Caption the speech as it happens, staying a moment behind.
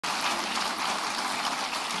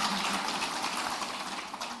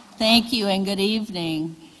Thank you and good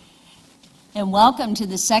evening. And welcome to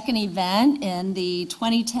the second event in the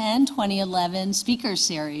 2010-2011 Speaker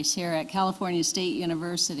Series here at California State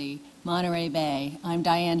University, Monterey Bay. I'm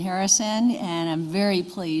Diane Harrison, and I'm very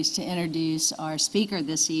pleased to introduce our speaker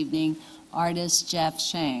this evening, artist Jeff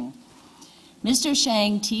Sheng. Mr.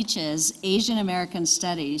 Sheng teaches Asian American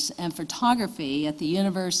Studies and Photography at the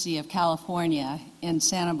University of California in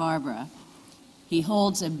Santa Barbara. He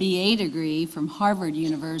holds a BA degree from Harvard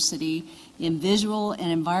University in Visual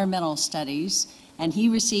and Environmental Studies, and he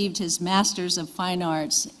received his Master's of Fine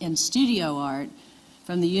Arts in Studio Art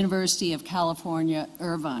from the University of California,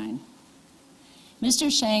 Irvine.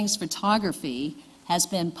 Mr. Sheng's photography has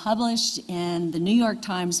been published in the New York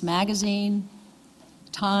Times Magazine,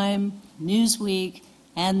 Time, Newsweek,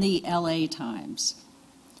 and the LA Times.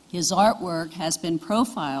 His artwork has been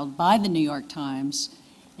profiled by the New York Times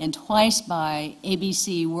and twice by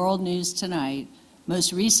ABC World News Tonight,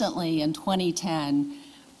 most recently in 2010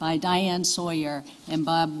 by Diane Sawyer and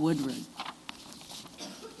Bob Woodward.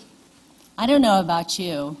 I don't know about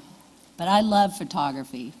you, but I love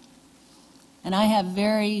photography. And I have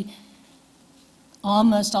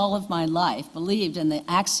almost all of my life believed in the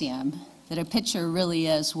axiom that a picture really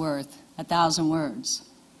is worth 1,000 words.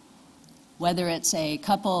 Whether it's a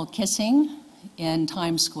couple kissing in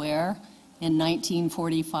Times Square in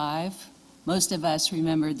 1945, most of us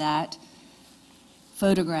remember that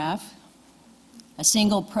photograph, a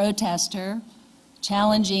single protester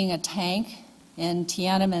challenging a tank in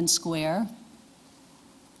Tiananmen Square,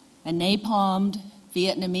 a napalmed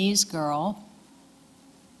Vietnamese girl,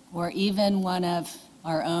 or even one of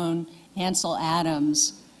our own Ansel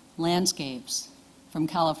Adams landscapes from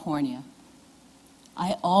California.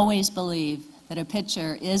 I always believe that a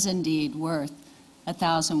picture is indeed worth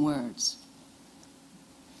 1,000 words.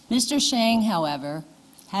 Mr. Sheng, however,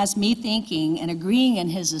 has me thinking and agreeing in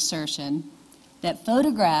his assertion that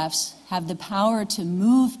photographs have the power to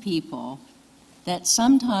move people that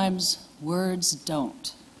sometimes words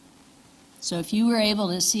don't. So if you were able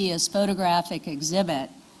to see his photographic exhibit,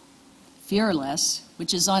 Fearless,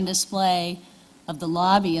 which is on display of the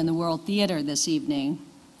lobby in the World Theater this evening,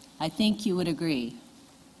 I think you would agree.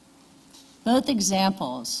 Both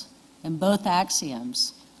examples and both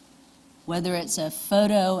axioms, whether it's a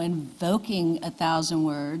photo invoking 1,000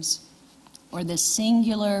 words or the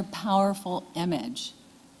singular powerful image,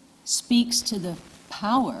 speaks to the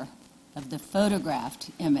power of the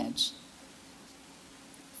photographed image.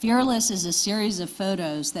 Fearless is a series of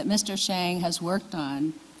photos that Mr. Sheng has worked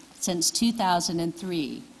on since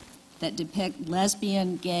 2003 that depict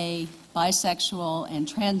lesbian, gay, bisexual, and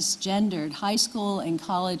transgendered high school and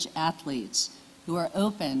college athletes who are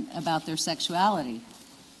open about their sexuality.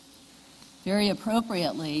 Very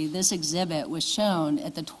appropriately, this exhibit was shown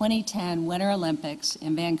at the 2010 Winter Olympics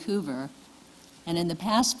in Vancouver, and in the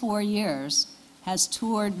past 4 years has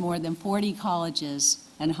toured more than 40 colleges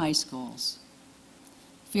and high schools.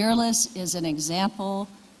 Fearless is an example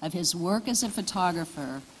of his work as a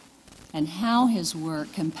photographer and how his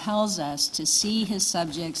work compels us to see his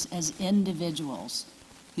subjects as individuals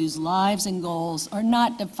whose lives and goals are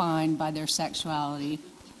not defined by their sexuality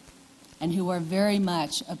and who are very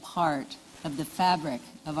much a part of the fabric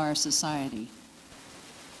of our society.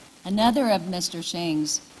 Another of Mr.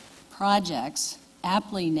 Sheng's projects,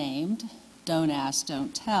 aptly named Don't Ask,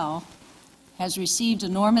 Don't Tell, has received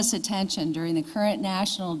enormous attention during the current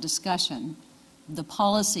national discussion of the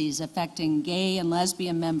policies affecting gay and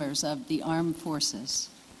lesbian members of the armed forces.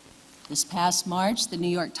 This past March, the New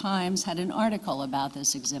York Times had an article about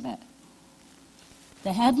this exhibit.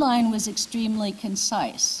 The headline was extremely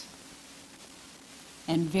concise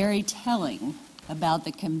and very telling about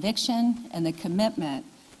the conviction and the commitment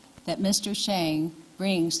that Mr. Sheng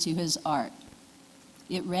brings to his art.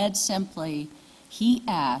 It read simply, "He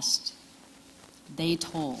asked, they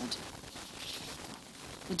told."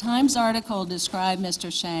 The Times article described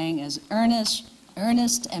Mr. Sheng as earnest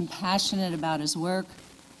and passionate about his work,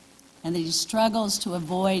 and that he struggles to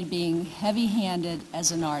avoid being heavy-handed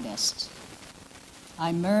as an artist.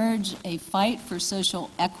 I merge a fight for social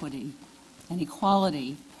equity and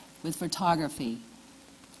equality with photography,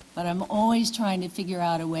 but I'm always trying to figure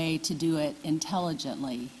out a way to do it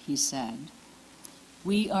intelligently, he said.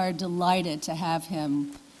 We are delighted to have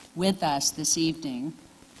him with us this evening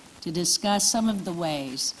to discuss some of the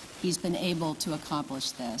ways he's been able to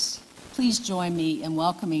accomplish this. Please join me in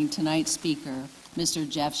welcoming tonight's speaker, Mr.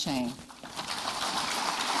 Jeff Sheng.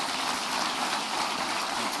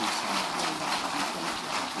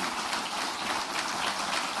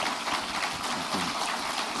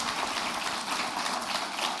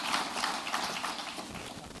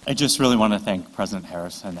 I just really want to thank President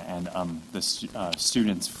Harrison and the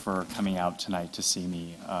students for coming out tonight to see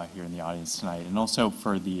me here in the audience tonight, and also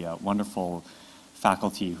for the wonderful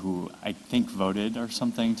faculty who I think voted or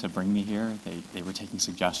something to bring me here. They were taking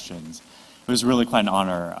suggestions. It was really quite an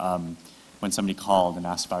honor when somebody called and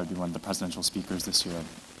asked if I would be one of the presidential speakers this year.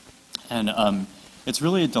 And it's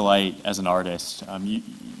really a delight as an artist.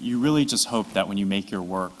 You really just hope that when you make your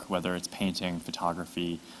work, whether it's painting,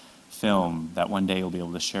 photography, film, that one day you'll be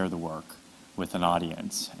able to share the work with an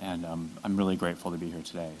audience. And I'm really grateful to be here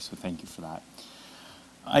today, so thank you for that.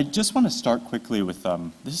 I just want to start quickly with,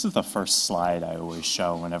 this is the first slide I always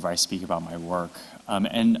show whenever I speak about my work.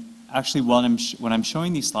 And actually, when I'm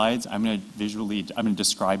showing these slides, I'm going to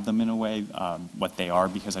describe them in a way, what they are,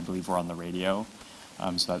 because I believe we're on the radio.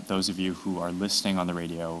 So that those of you who are listening on the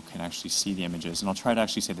radio can actually see the images. And I'll try to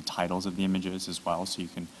actually say the titles of the images as well, so you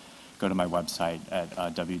can go to my website at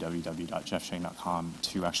www.jeffsheng.com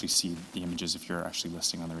to actually see the images if you're actually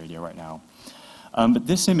listening on the radio right now. But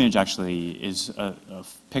this image actually is a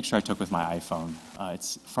picture I took with my iPhone.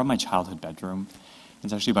 It's from my childhood bedroom.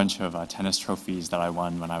 It's actually a bunch of tennis trophies that I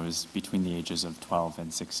won when I was between the ages of 12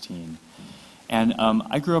 and 16. And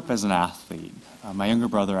I grew up as an athlete. My younger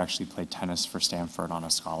brother actually played tennis for Stanford on a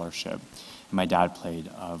scholarship. And my dad played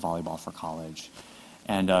volleyball for college.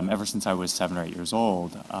 And ever since I was 7 or 8 years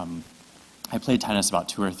old, I played tennis about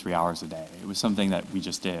 2 or 3 hours a day. It was something that we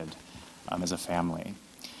just did as a family.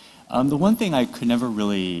 The one thing I could never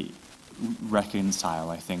really reconcile,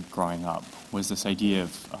 I think, growing up was this idea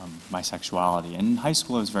of my sexuality. And in high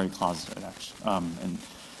school, I was very closeted, actually. And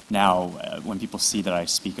now, when people see that I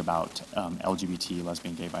speak about LGBT,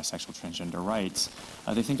 lesbian, gay, bisexual, transgender rights,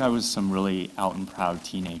 they think I was some really out and proud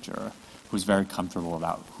teenager who was very comfortable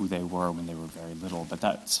about who they were when they were very little, but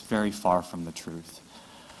that's very far from the truth.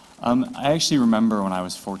 I actually remember when I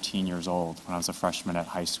was 14 years old, when I was a freshman at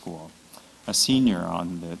high school, a senior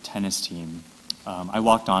on the tennis team. I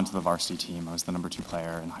walked onto the varsity team. I was the #2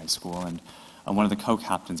 player in high school, and one of the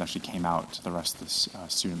co-captains actually came out to the rest of the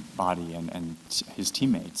student body and his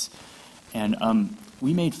teammates. And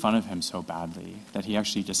we made fun of him so badly that he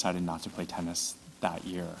actually decided not to play tennis that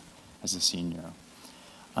year as a senior.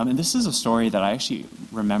 And this is a story that I actually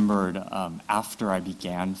remembered after I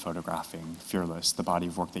began photographing Fearless, the body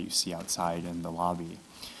of work that you see outside in the lobby.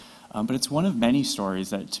 But it's one of many stories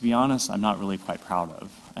that, to be honest, I'm not really quite proud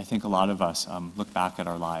of. I think a lot of us look back at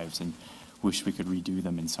our lives and wish we could redo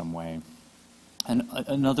them in some way. And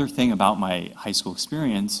another thing about my high school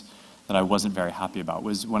experience that I wasn't very happy about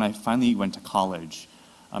was when I finally went to college.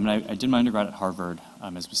 I did my undergrad at Harvard,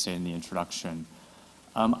 as was stated in the introduction.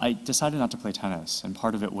 I decided not to play tennis, and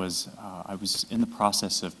part of it was I was in the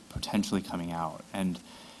process of potentially coming out. And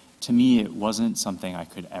to me, it wasn't something I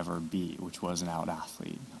could ever be, which was an out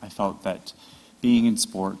athlete. I felt that being in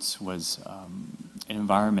sports was an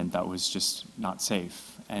environment that was just not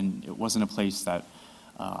safe, and it wasn't a place that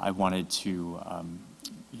I wanted to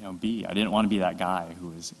be. I didn't want to be that guy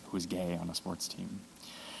who was gay on a sports team.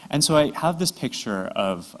 And so I have this picture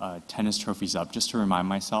of tennis trophies up just to remind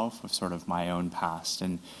myself of sort of my own past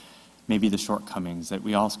and maybe the shortcomings that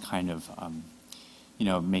we all kind of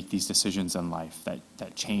make these decisions in life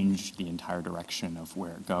that change the entire direction of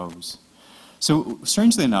where it goes. So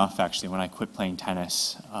strangely enough, actually, when I quit playing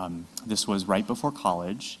tennis, this was right before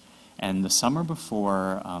college, and the summer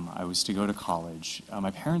before I was to go to college,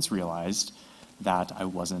 my parents realized that I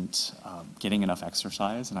wasn't getting enough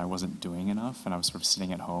exercise and I wasn't doing enough, and I was sort of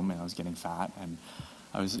sitting at home and I was getting fat. And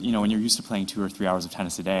I was, when you're used to playing 2 or 3 hours of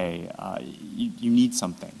tennis a day, you need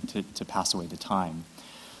something to pass away the time.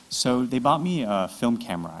 So they bought me a film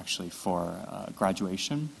camera, actually, for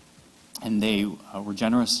graduation, and they were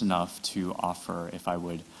generous enough to offer if I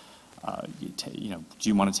would, do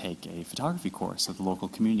you want to take a photography course at the local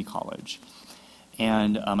community college?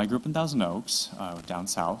 And I grew up in Thousand Oaks, down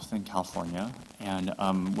south in California, and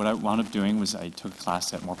what I wound up doing was I took a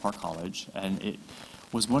class at Moore Park College, and it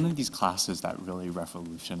was one of these classes that really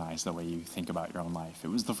revolutionized the way you think about your own life. It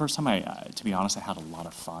was the first time to be honest, I had a lot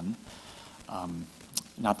of fun.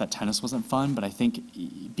 Not that tennis wasn't fun, but I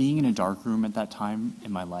think being in a dark room at that time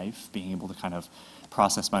in my life, being able to kind of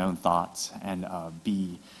process my own thoughts and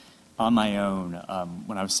be on my own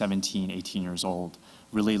when I was 17, 18 years old,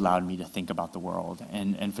 really allowed me to think about the world.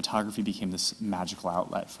 And photography became this magical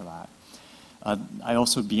outlet for that. I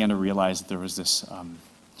also began to realize that there was this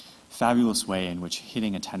fabulous way in which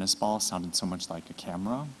hitting a tennis ball sounded so much like a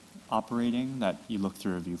camera operating, that you look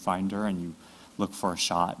through a viewfinder and you look for a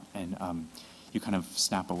shot, and you kind of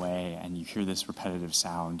snap away and you hear this repetitive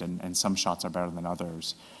sound, and some shots are better than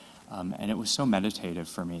others. And it was so meditative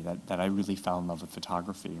for me that I really fell in love with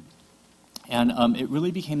photography. And it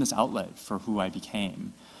really became this outlet for who I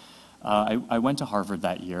became. I went to Harvard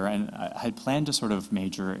that year, and I had planned to sort of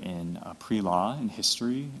major in pre-law and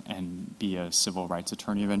history and be a civil rights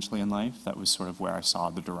attorney eventually in life. That was sort of where I saw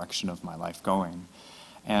the direction of my life going.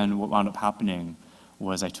 And what wound up happening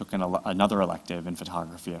was I took another elective in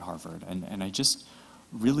photography at Harvard, and I just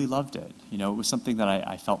really loved it. You know, it was something that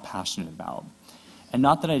I felt passionate about. And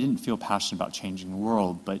not that I didn't feel passionate about changing the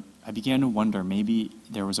world, but I began to wonder maybe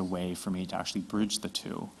there was a way for me to actually bridge the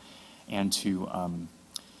two and to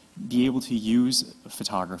be able to use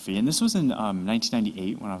photography. And this was in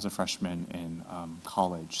 1998 when I was a freshman in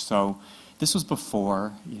college. So this was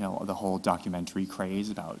before, you know, the whole documentary craze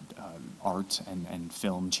about art and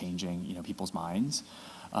film changing, you know, people's minds.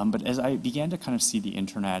 But as I began to kind of see the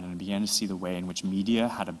internet and I began to see the way in which media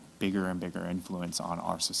had a bigger and bigger influence on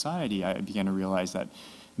our society, I began to realize that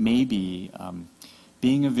maybe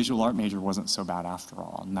being a visual art major wasn't so bad after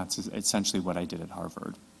all. And that's essentially what I did at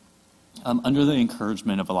Harvard. Under the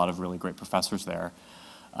encouragement of a lot of really great professors there,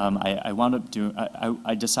 I wound up doing,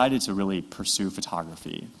 I decided to really pursue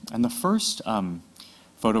photography. And the first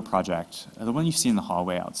photo project, the one you see in the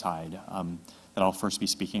hallway outside, that I'll first be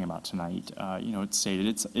speaking about tonight, you know, it's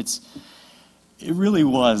stated, it really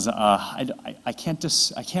was, I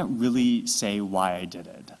can't really say why I did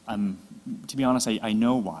it. To be honest, I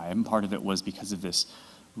know why, and part of it was because of this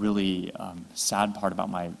really sad part about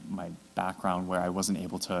my background where I wasn't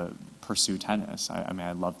able to pursue tennis. I mean,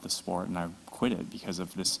 I loved the sport and I quit it because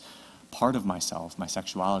of this part of myself, my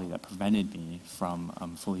sexuality, that prevented me from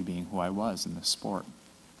fully being who I was in this sport.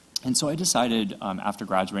 And so I decided after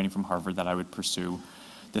graduating from Harvard that I would pursue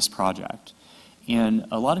this project. And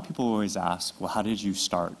a lot of people always ask, well, how did you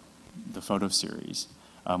start the photo series?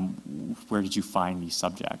 Where did you find these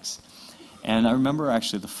subjects? And I remember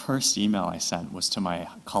actually the first email I sent was to my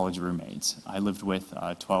college roommates. I lived with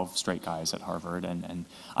 12 straight guys at Harvard, and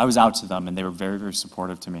I was out to them, and they were very, very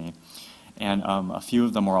supportive to me. And a few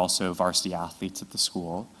of them were also varsity athletes at the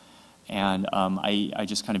school. And I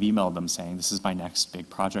just kind of emailed them saying, this is my next big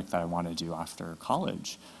project that I want to do after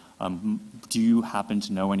college. Do you happen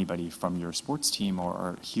to know anybody from your sports team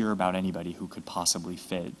or hear about anybody who could possibly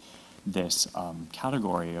fit this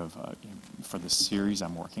category of for the series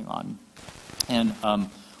I'm working on? And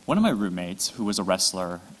one of my roommates, who was a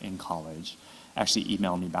wrestler in college, actually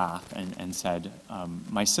emailed me back and said,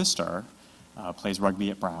 my sister plays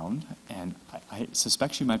rugby at Brown, and I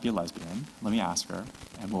suspect she might be a lesbian. Let me ask her,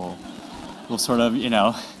 and we'll sort of, you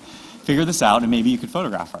know, figure this out, and maybe you could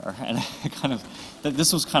photograph her. And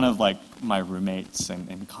this was kind of like my roommates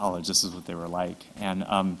in college. This is what they were like. And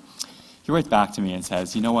he writes back to me and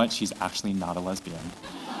says, you know what, she's actually not a lesbian.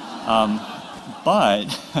 But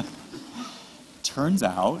turns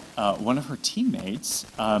out one of her teammates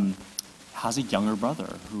has a younger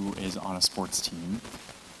brother who is on a sports team,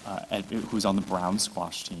 who's on the Brown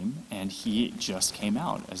squash team, and he just came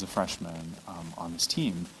out as a freshman on this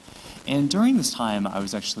team. And during this time, I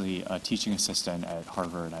was actually a teaching assistant at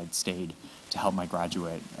Harvard. I'd stayed to help my undergrad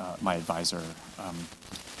advisor,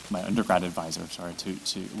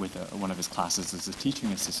 with one of his classes as a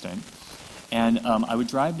teaching assistant. And I would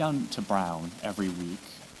drive down to Brown every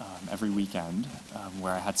weekend,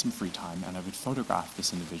 where I had some free time, and I would photograph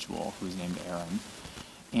this individual who was named Aaron.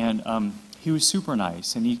 And he was super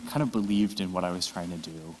nice, and he kind of believed in what I was trying to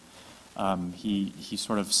do. He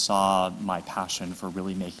sort of saw my passion for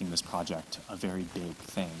really making this project a very big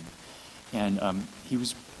thing. And he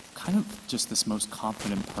was kind of just this most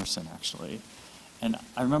confident person, actually. And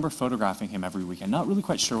I remember photographing him every weekend, not really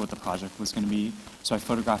quite sure what the project was going to be. So I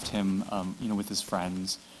photographed him, with his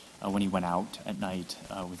friends when he went out at night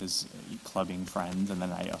with his clubbing friends, and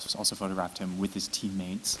then I also photographed him with his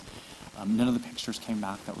teammates. None of the pictures came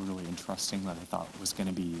back that were really interesting that I thought was going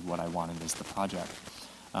to be what I wanted as the project.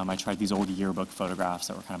 I tried these old yearbook photographs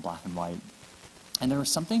that were kind of black and white. And there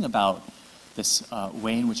was something about this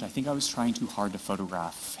way in which I think I was trying too hard to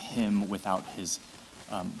photograph him without his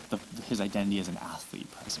identity as an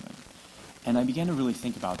athlete present. And I began to really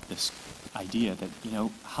think about this idea that, you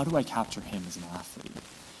know, how do I capture him as an athlete?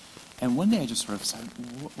 And one day I just sort of said,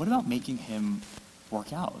 what about making him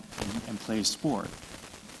work out and play a sport?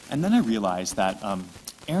 And then I realized that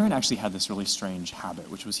Aaron actually had this really strange habit,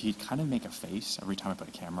 which was he'd kind of make a face every time I put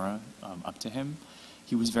a camera up to him.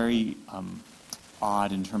 He was very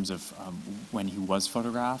odd in terms of when he was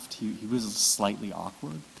photographed. He was slightly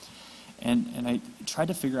awkward. And I tried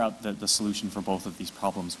to figure out the solution for both of these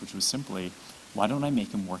problems, which was simply, why don't I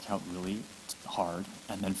make him work out really hard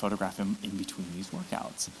and then photograph him in between these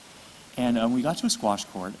workouts? And we got to a squash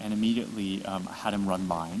court, and immediately I had him run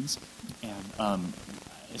lines. And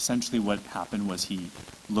essentially what happened was he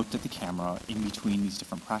looked at the camera in between these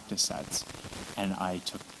different practice sets, and I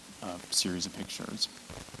took a series of pictures.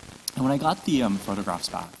 And when I got the photographs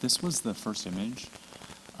back, this was the first image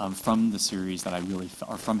from the series that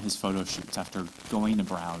or from his photo shoots after going to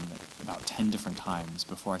Brown about 10 different times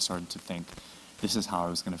before I started to think this is how I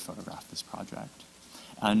was going to photograph this project.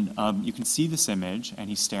 And you can see this image, and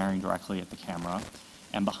he's staring directly at the camera,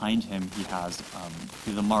 and behind him he has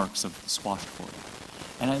the marks of the squash court.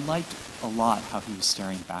 And I liked a lot how he was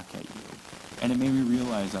staring back at you. And it made me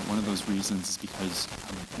realize that one of those reasons is because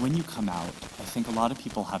when you come out, I think a lot of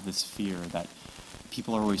people have this fear that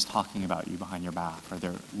people are always talking about you behind your back, or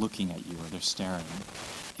they're looking at you, or they're staring.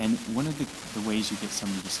 And one of the ways you get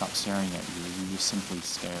somebody to stop staring at you is you just simply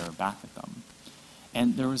stare back at them.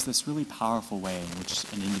 And there was this really powerful way in which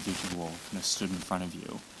an individual kind of stood in front of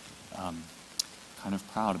you, kind of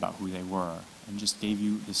proud about who they were, and just gave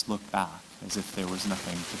you this look back as if there was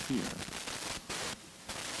nothing to fear.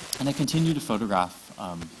 And I continued to photograph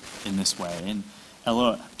in this way. And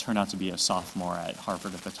Ella turned out to be a sophomore at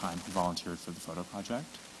Harvard at the time who volunteered for the photo project.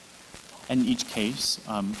 And in each case,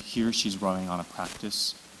 here she's rowing on a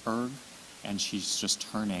practice erg, and she's just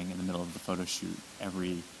turning in the middle of the photo shoot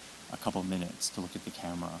every a couple minutes to look at the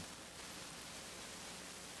camera.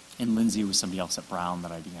 And Lindsay was somebody else at Brown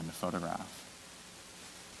that I began to photograph.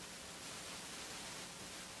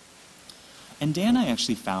 And Dan I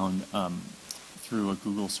actually found through a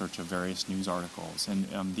Google search of various news articles,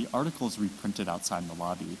 and the articles reprinted outside in the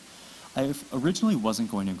lobby. I originally wasn't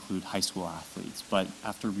going to include high school athletes, but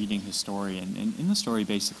after reading his story, and in the story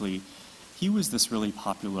basically, he was this really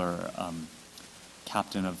popular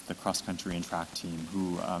captain of the cross-country and track team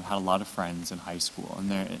who had a lot of friends in high school.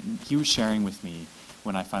 And he was sharing with me,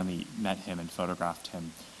 when I finally met him and photographed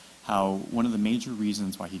him, how one of the major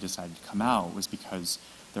reasons why he decided to come out was because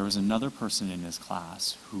there was another person in his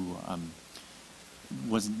class who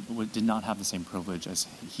did not have the same privilege as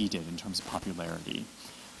he did in terms of popularity,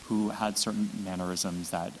 who had certain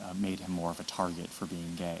mannerisms that made him more of a target for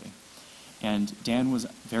being gay. And Dan was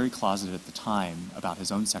very closeted at the time about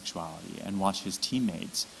his own sexuality and watched his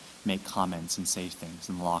teammates make comments and say things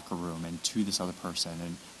in the locker room and to this other person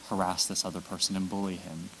and harass this other person and bully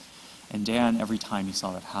him. And Dan, every time he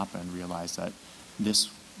saw that happen, realized that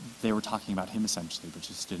they were talking about him essentially, but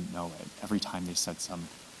just didn't know it. Every time they said some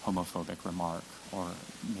homophobic remark or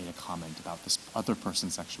made a comment about this other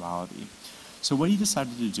person's sexuality. So what he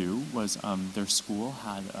decided to do was their school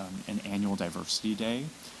had an annual diversity day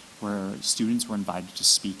where students were invited to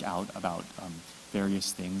speak out about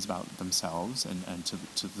various things about themselves and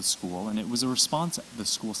to the school. And it was a response the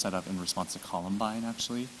school set up in response to Columbine,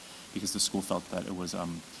 actually, because the school felt that it was,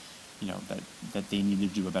 that they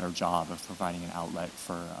needed to do a better job of providing an outlet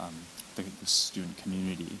for the student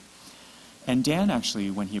community. And Dan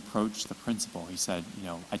actually, when he approached the principal, he said,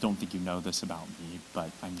 I don't think you know this about me,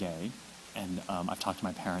 but I'm gay. And I've talked to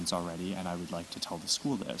my parents already, and I would like to tell the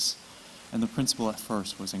school this. And the principal at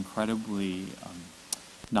first was incredibly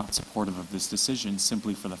not supportive of this decision,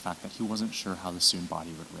 simply for the fact that he wasn't sure how the student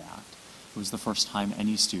body would react. It was the first time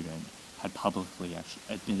any student had publicly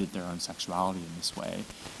admitted their own sexuality in this way,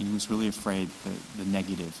 and he was really afraid that the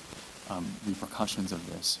negative repercussions of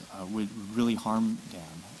this would really harm Dan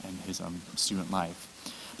and his student life.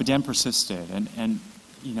 But Dan persisted, and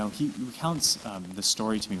he recounts the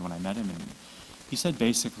story to me when I met him, and he said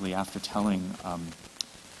basically after telling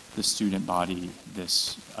the student body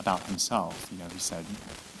this about himself, he said,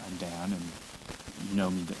 I'm Dan, and you know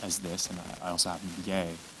me as this, and I also happen to be gay.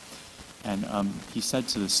 And he said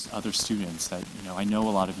to the other students that, I know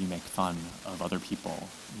a lot of you make fun of other people.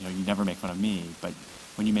 You never make fun of me, but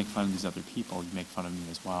when you make fun of these other people, you make fun of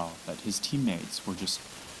me as well. That his teammates were just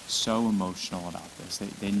so emotional about this.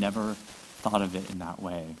 They never thought of it in that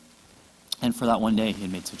way. And for that one day, he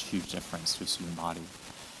had made such a huge difference to a student body.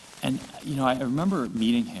 And, I remember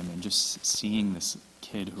meeting him and just seeing this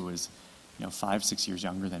kid who was, 5, 6 years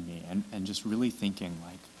younger than me, and just really thinking,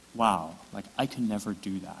 wow, I could never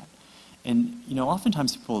do that. And,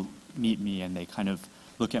 oftentimes people meet me and they kind of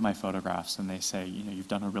look at my photographs and they say, you've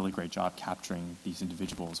done a really great job capturing these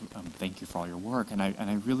individuals. Thank you for all your work. And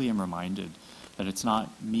I really am reminded that it's not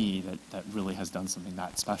me that really has done something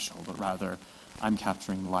that special, but rather I'm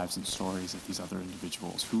capturing the lives and stories of these other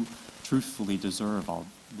individuals who truthfully deserve all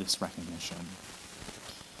this recognition.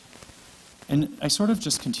 And I sort of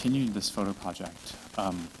just continued this photo project,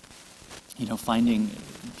 finding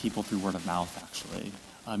people through word of mouth, actually.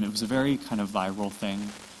 It was a very kind of viral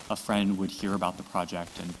thing. A friend would hear about the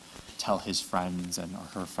project and tell his friends or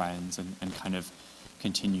her friends and kind of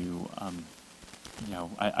continue,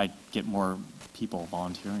 I'd get more people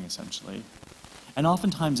volunteering, essentially. And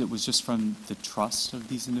oftentimes it was just from the trust of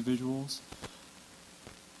these individuals,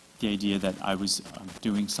 the idea that I was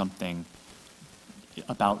doing something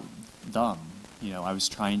about them. You know, I was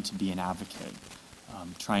trying to be an advocate,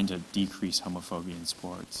 trying to decrease homophobia in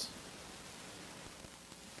sports.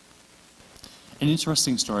 An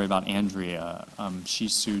interesting story about Andrea, she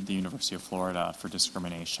sued the University of Florida for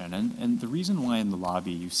discrimination. And the reason why in the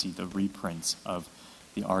lobby you see the reprints of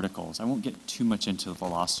the articles, I won't get too much into the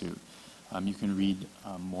lawsuit. You can read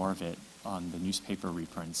more of it on the newspaper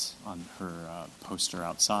reprints on her poster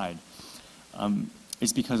outside.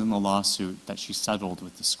 Is because in the lawsuit that she settled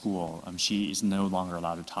with the school, she is no longer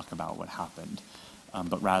allowed to talk about what happened,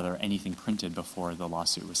 but rather anything printed before the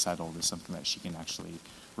lawsuit was settled is something that she can actually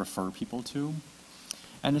refer people to.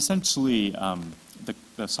 And essentially, the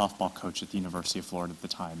softball coach at the University of Florida at the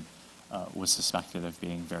time was suspected of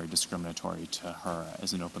being very discriminatory to her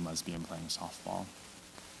as an open lesbian playing softball.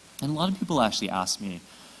 And a lot of people actually ask me,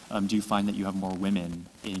 do you find that you have more women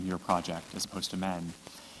in your project as opposed to men?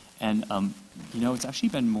 And, you know, it's actually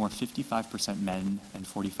been more 55% men and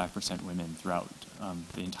 45% women throughout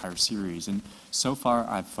the entire series. And so far,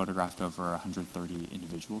 I've photographed over 130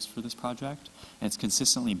 individuals for this project, and it's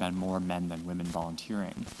consistently been more men than women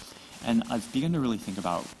volunteering. And I've begun to really think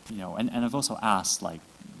about, you know, and I've also asked, like,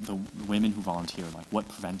 the women who volunteer, like, what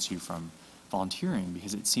prevents you from volunteering?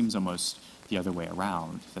 Because it seems almost the other way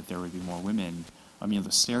around, that there would be more women. I mean,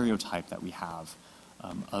 the stereotype that we have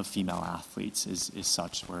of female athletes is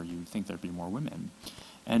such where you think there'd be more women.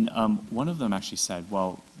 And one of them actually said,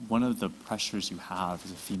 well, one of the pressures you have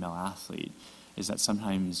as a female athlete is that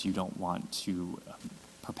sometimes you don't want to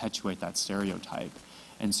perpetuate that stereotype.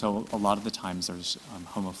 And so a lot of the times there's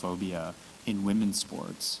homophobia in women's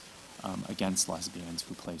sports against lesbians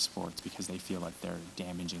who play sports because they feel like they're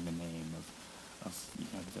damaging the name of you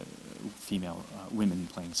know, the female women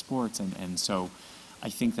playing sports. And so I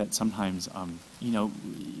think that sometimes, you know,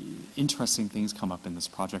 interesting things come up in this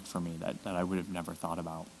project for me that I would have never thought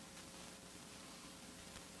about.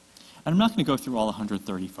 And I'm not going to go through all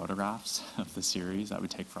 130 photographs of the series. That would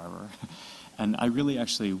take forever. And I really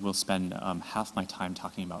actually will spend half my time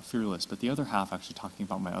talking about Fearless, but the other half actually talking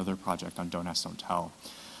about my other project on Don't Ask, Don't Tell.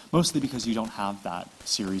 Mostly because you don't have that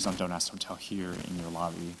series on Don't Ask, Don't Tell here in your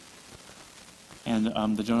lobby. And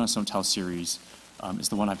the Don't Ask, Don't Tell series is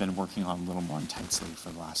the one I've been working on a little more intensely for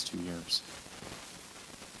the last 2 years.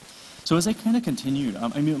 So as I kind of continued,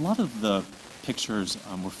 I mean, a lot of the pictures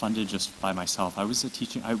were funded just by myself. I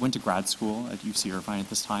went to grad school at UC Irvine at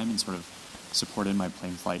this time and sort of supported my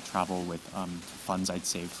plane flight travel with funds I'd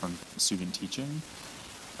saved from student teaching.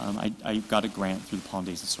 I got a grant through the Paul and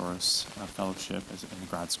Daisy Soros Fellowship in the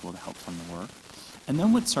grad school to help fund the work. And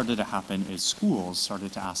then what started to happen is schools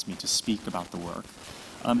started to ask me to speak about the work.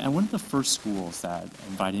 And one of the first schools that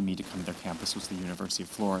invited me to come to their campus was the University of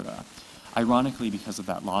Florida. Ironically, because of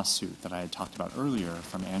that lawsuit that I had talked about earlier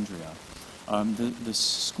from Andrea, the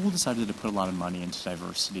school decided to put a lot of money into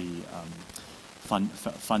diversity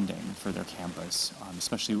funding for their campus,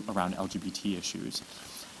 especially around LGBT issues.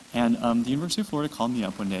 And the University of Florida called me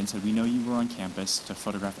up one day and said, we know you were on campus to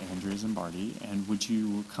photograph Andrea Zimbardi, and would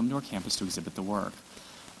you come to our campus to exhibit the work?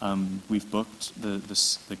 We've booked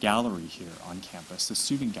the gallery here on campus, the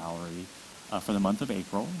student gallery, for the month of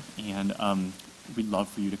April, and we'd love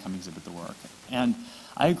for you to come exhibit the work. And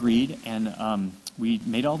I agreed, and we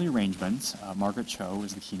made all the arrangements. Margaret Cho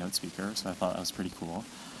was the keynote speaker, so I thought that was pretty cool.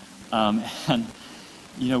 And,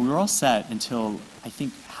 you know, we were all set until, I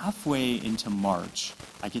think, halfway into March,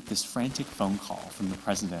 I get this frantic phone call from the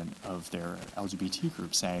president of their LGBT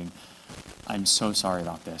group saying, I'm so sorry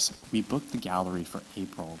about this. We booked the gallery for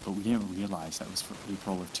April, but we didn't realize that was for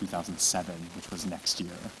April of 2007, which was next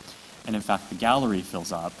year. And in fact, the gallery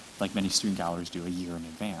fills up, like many student galleries do, a year in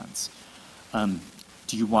advance.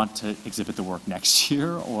 Do you want to exhibit the work next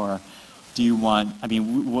year, or do you want, I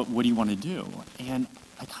mean, what do you want to do? And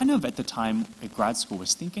I kind of, at the time at grad school,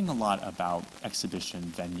 was thinking a lot about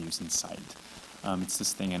exhibition venues and site. It's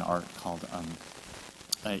this thing in art called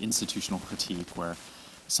institutional critique, where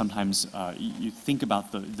sometimes you think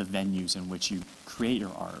about the venues in which you create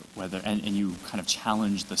your art, and you kind of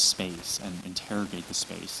challenge the space and interrogate the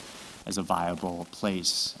space as a viable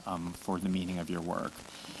place for the meaning of your work.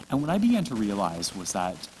 And what I began to realize was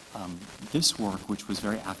that this work, which was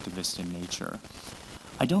very activist in nature,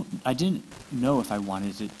 I didn't know if I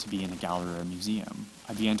wanted it to be in a gallery or a museum.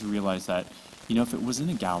 I began to realize that, you know, if it was in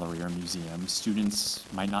a gallery or a museum, students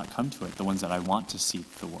might not come to it, the ones that I want to see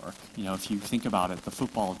the work. You know, if you think about it, the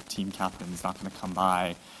football team captain is not going to come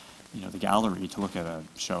by, you know, the gallery to look at a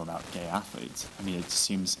show about gay athletes. I mean, it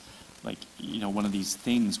seems like, you know, one of these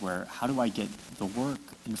things where how do I get the work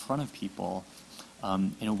in front of people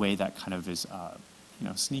in a way that kind of is,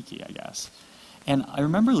 sneaky, I guess. And I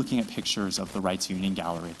remember looking at pictures of the Rights Union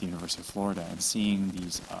Gallery at the University of Florida and seeing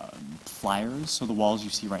these flyers. So the walls you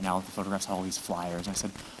see right now with the photographs have all these flyers. And I said,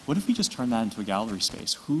 what if we just turn that into a gallery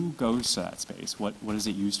space? Who goes to that space? What is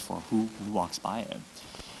it used for? Who walks by it?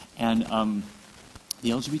 And the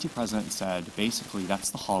LGBT president said, basically, that's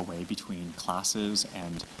the hallway between classes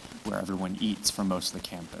and where everyone eats for most of the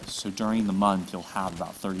campus. So during the month, you'll have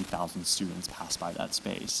about 30,000 students pass by that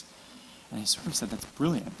space. And I sort of said, that's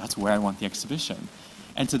brilliant. That's where I want the exhibition.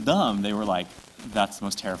 And to them, they were like, that's the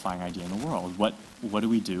most terrifying idea in the world. What do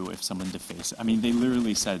we do if someone defaces? I mean, they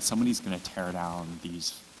literally said, somebody's going to tear down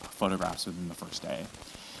these photographs within the first day.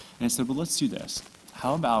 And I said, well, let's do this.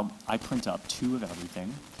 How about I print up 2 of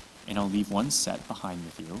everything, and I'll leave 1 set behind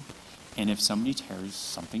with you. And if somebody tears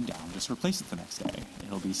something down, just replace it the next day.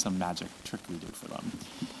 It'll be some magic trick we do for them.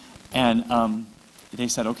 And they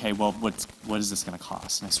said, okay, well, what is this going to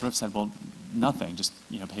cost? And I sort of said, well, nothing. Just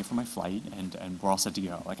pay for my flight, and we're all set to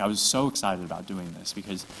go. Like, I was so excited about doing this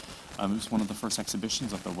because it was one of the first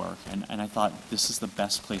exhibitions of the work, and I thought this is the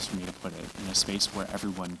best place for me to put it, in a space where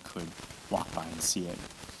everyone could walk by and see it.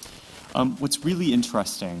 What's really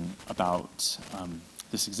interesting about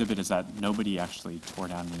this exhibit is that nobody actually tore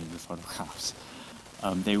down any of the photographs.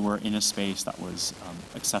 They were in a space that was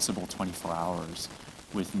accessible 24 hours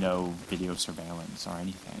with no video surveillance or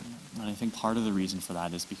anything. And I think part of the reason for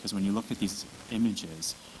that is because when you look at these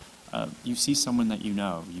images, you see someone that you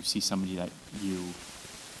know, you see somebody that you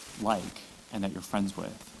like and that you're friends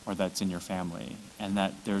with, or that's in your family, and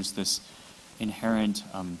that there's this inherent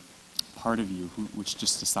part of you which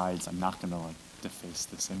just decides, I'm not going to deface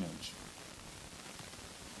this image.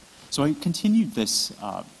 So I continued this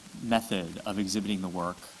method of exhibiting the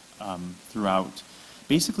work throughout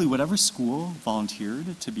basically whatever school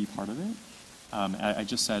volunteered to be part of it. I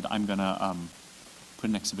just said, I'm going to put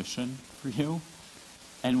an exhibition for you.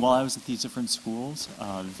 And while I was at these different schools,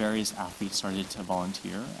 various athletes started to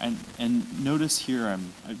volunteer. And notice here,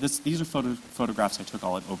 these are photographs I took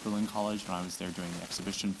all at Oberlin College when I was there doing the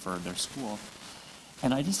exhibition for their school.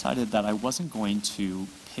 And I decided that I wasn't going to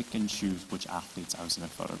pick and choose which athletes I was going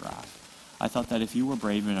to photograph. I thought that if you were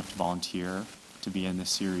brave enough to volunteer to be in this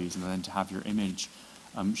series and then to have your image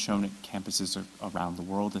shown at campuses around the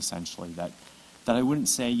world, essentially, that I wouldn't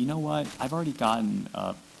say, you know what, I've already gotten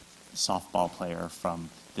a softball player from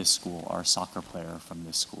this school or a soccer player from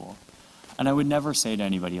this school. And I would never say to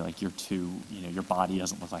anybody, like, you're too, your body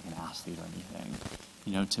doesn't look like an athlete or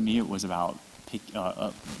anything. To me it was about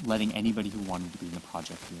letting anybody who wanted to be in the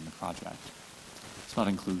project be in the project. It's about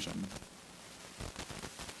inclusion.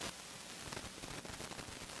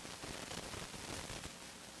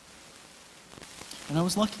 And I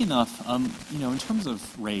was lucky enough, in terms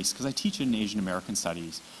of race, because I teach in Asian American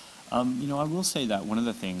studies, I will say that one of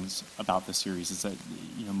the things about the series is that,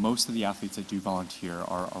 most of the athletes that do volunteer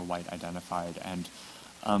are white identified. And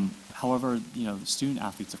however, student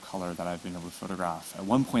athletes of color that I've been able to photograph, at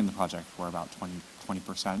one point in the project were about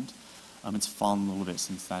 20%. It's fallen a little bit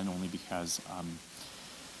since then, only because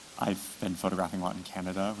I've been photographing a lot in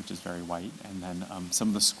Canada, which is very white, and then some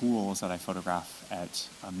of the schools that I photograph at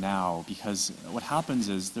now, because what happens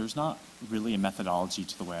is there's not really a methodology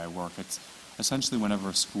to the way I work. It's essentially whenever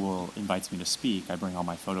a school invites me to speak, I bring all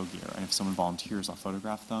my photo gear, and if someone volunteers, I'll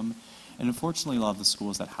photograph them. And unfortunately, a lot of the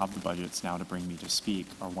schools that have the budgets now to bring me to speak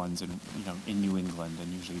are ones in New England,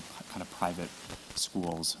 and usually kind of private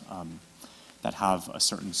schools that have a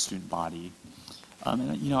certain student body.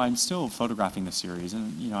 And I'm still photographing the series,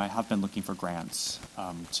 and I have been looking for grants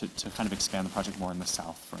to kind of expand the project more in the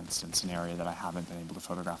South, for instance, an area that I haven't been able to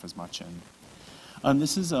photograph as much in.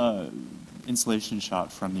 This is an installation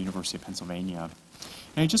shot from the University of Pennsylvania,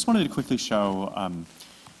 and I just wanted to quickly show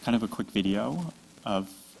kind of a quick video of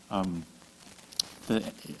the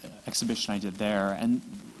exhibition I did there. And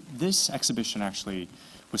this exhibition actually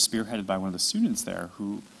was spearheaded by one of the students there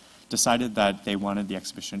who decided that they wanted the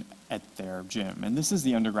exhibition at their gym. And this is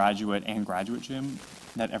the undergraduate and graduate gym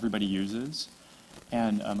that everybody uses.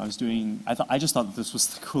 And I just thought this was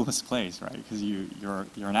the coolest place, right? Because you're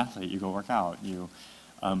an athlete, you go work out,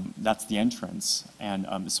 that's the entrance. And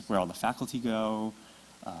this is where all the faculty go.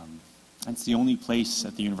 It's the only place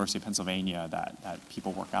at the University of Pennsylvania that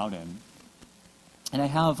people work out in. And I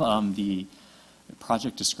have the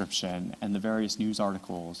project description and the various news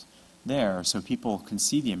articles there, so people can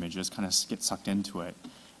see the images, kind of get sucked into it,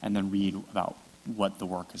 and then read about what the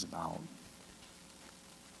work is about.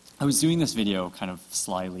 I was doing this video kind of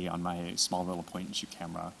slyly on my small little point-and-shoot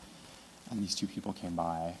camera, and these 2 people came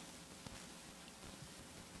by.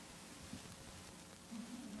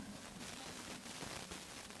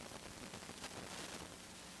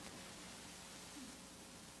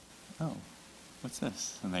 oh, what's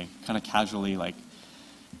this? And they kind of casually like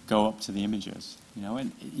go up to the images,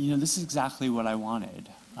 and this is exactly what I wanted.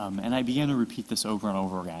 And I began to repeat this over and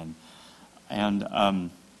over again.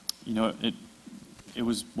 And, it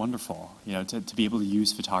was wonderful, to be able to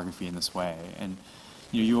use photography in this way. And,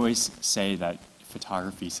 you always say that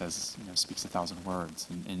photography speaks 1,000 words.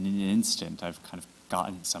 And in an instant, I've kind of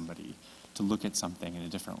gotten somebody to look at something in a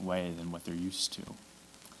different way than what they're used to.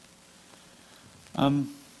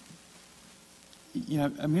 I'm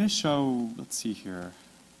going to show, let's see here.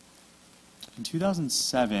 In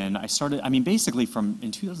 2007, basically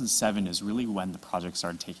in 2007 is really when the project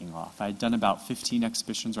started taking off. I had done about 15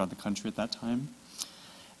 exhibitions around the country at that time.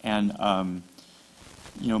 And,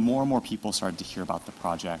 more and more people started to hear about the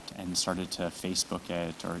project and started to Facebook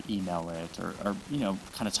it or email it or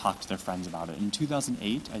kind of talk to their friends about it. In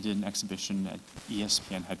 2008, I did an exhibition at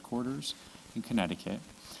ESPN headquarters in Connecticut.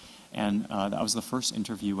 And that was the first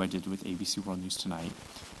interview I did with ABC World News Tonight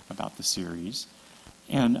about the series.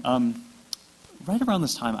 And right around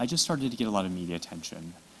this time, I just started to get a lot of media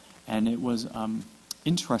attention. And it was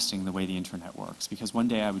interesting the way the internet works, because one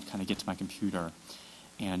day I would kind of get to my computer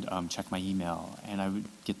and check my email, and I would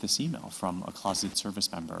get this email from a closeted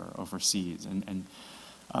service member overseas. And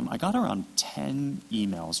I got around 10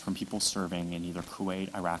 emails from people serving in either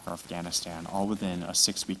Kuwait, Iraq, or Afghanistan, all within a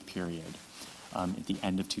 6-week period at the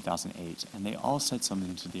end of 2008. And they all said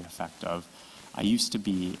something to the effect of, I used to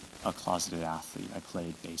be a closeted athlete. I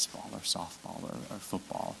played baseball or softball or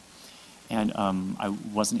football. And I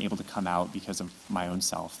wasn't able to come out because of my own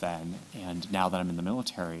self then. And now that I'm in the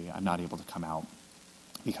military, I'm not able to come out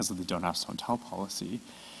because of the don't ask, don't tell policy.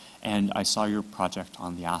 And I saw your project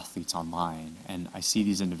on the athletes online, and I see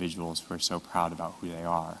these individuals who are so proud about who they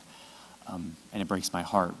are. And it breaks my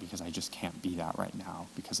heart because I just can't be that right now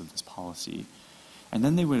because of this policy. And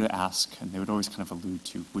then they would ask, and they would always kind of allude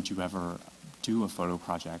to, would you ever do a photo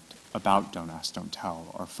project about don't ask, don't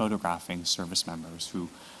tell, or photographing service members who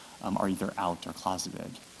are either out or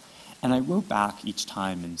closeted? And I wrote back each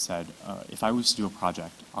time and said, if I was to do a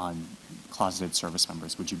project on closeted service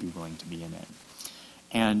members, would you be willing to be in it?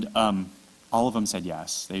 And all of them said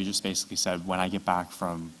yes. They just basically said, when I get back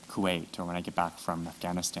from Kuwait or when I get back from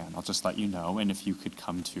Afghanistan, I'll just let you know. And if you could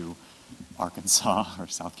come to Arkansas or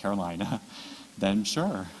South Carolina, then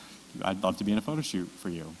sure, I'd love to be in a photo shoot for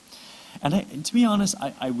you. And to be honest,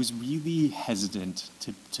 I was really hesitant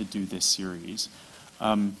to do this series.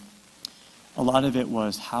 A lot of it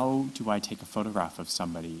was, how do I take a photograph of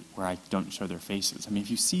somebody where I don't show their faces? I mean,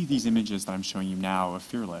 if you see these images that I'm showing you now of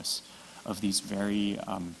Fearless, of these very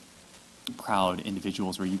proud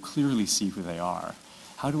individuals where you clearly see who they are,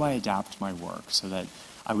 how do I adapt my work so that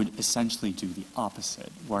I would essentially do the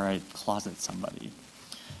opposite, where I closet somebody?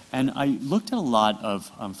 And I looked at a lot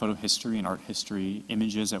of photo history and art history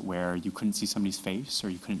images at where you couldn't see somebody's face or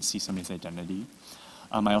you couldn't see somebody's identity.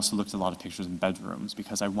 I also looked at a lot of pictures in bedrooms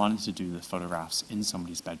because I wanted to do the photographs in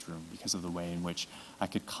somebody's bedroom because of the way in which I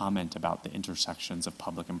could comment about the intersections of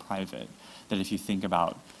public and private. That if you think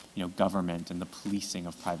about government and the policing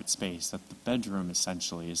of private space, that the bedroom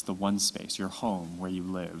essentially is the one space, your home where you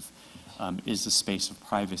live, is a space of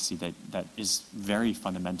privacy that is very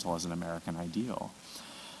fundamental as an American ideal.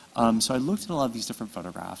 So I looked at a lot of these different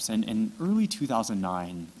photographs, and in early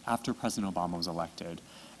 2009, after President Obama was elected,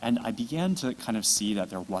 and I began to kind of see that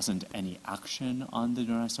there wasn't any action on the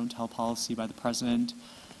don't ask, don't tell policy by the president,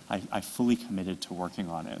 I fully committed to working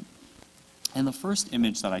on it. And the first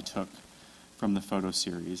image that I took from the photo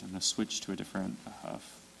series, I'm going to switch to a different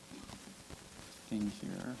thing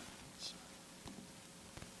here.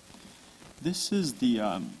 This is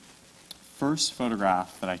the first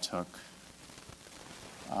photograph that I took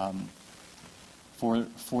for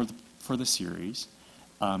the series.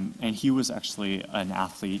 And he was actually an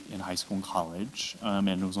athlete in high school and college, and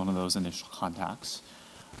it was one of those initial contacts.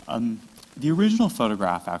 The original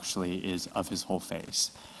photograph actually is of his whole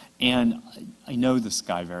face. And I know this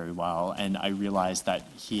guy very well, and I realized that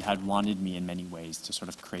he had wanted me in many ways to sort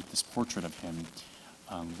of create this portrait of him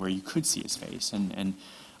where you could see his face. And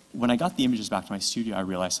when I got the images back to my studio, I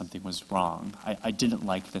realized something was wrong. I didn't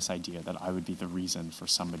like this idea that I would be the reason for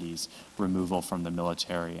somebody's removal from the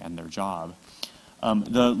military and their job.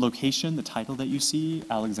 The location, the title that you see,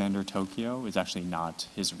 Alexander Tokyo, is actually not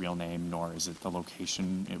his real name, nor is it the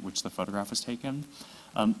location at which the photograph was taken.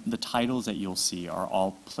 The titles that you'll see are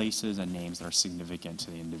all places and names that are significant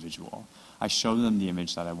to the individual. I show them the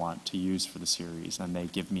image that I want to use for the series, and they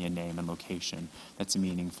give me a name and location that's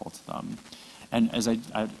meaningful to them. And as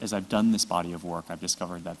I've done this body of work, I've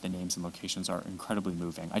discovered that the names and locations are incredibly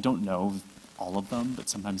moving. I don't know all of them, but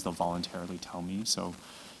sometimes they'll voluntarily tell me. So,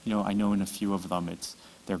 I know in a few of them it's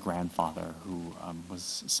their grandfather who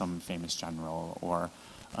was some famous general, or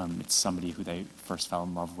it's somebody who they first fell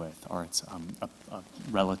in love with, or it's a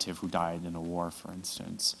relative who died in a war, for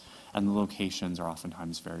instance. And the locations are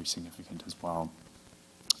oftentimes very significant as well.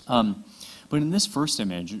 But in this first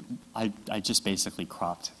image, I just basically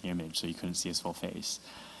cropped the image so you couldn't see his full face.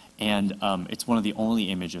 And it's one of the only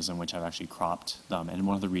images in which I've actually cropped them. And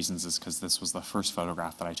one of the reasons is because this was the first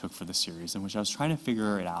photograph that I took for the series, in which I was trying to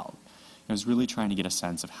figure it out. I was really trying to get a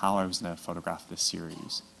sense of how I was going to photograph this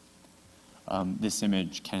series. This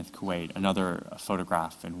image, Kenneth Kuwait, another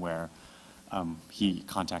photograph in where he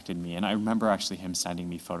contacted me. And I remember actually him sending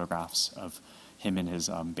me photographs of him in his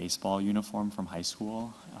baseball uniform from high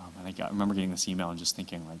school. And I remember getting this email and just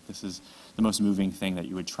thinking, like, this is the most moving thing, that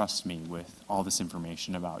you would trust me with all this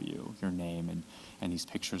information about you, your name, and these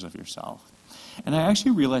pictures of yourself. And I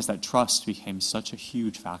actually realized that trust became such a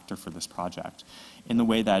huge factor for this project, in the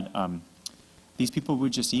way that these people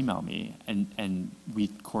would just email me, and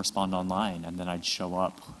we'd correspond online, and then I'd show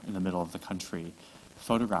up in the middle of the country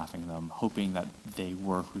photographing them, hoping that they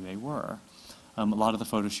were who they were. A lot of the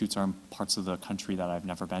photo shoots are in parts of the country that I've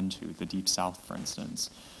never been to, the Deep South, for instance.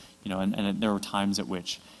 And there were times at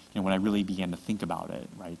which, when I really began to think about it,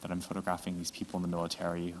 right, that I'm photographing these people in the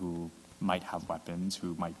military who might have weapons,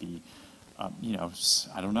 who might be,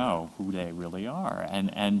 I don't know who they really are,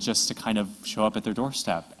 and just to kind of show up at their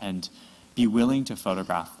doorstep and be willing to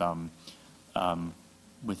photograph them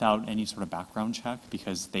without any sort of background check,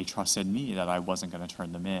 because they trusted me that I wasn't going to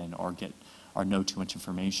turn them in or know too much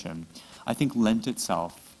information, I think lent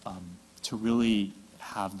itself to really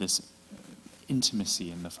have this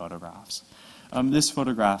intimacy in the photographs. This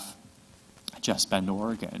photograph, Jess Bend,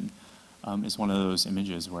 Oregon, is one of those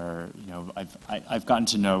images where I've gotten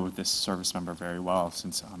to know this service member very well,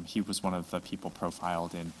 since he was one of the people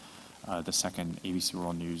profiled in the second ABC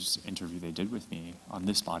World News interview they did with me on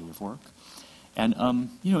this body of work. And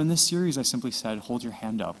in this series, I simply said, hold your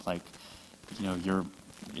hand up, like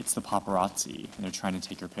it's the paparazzi, and they're trying to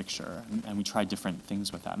take your picture. And we tried different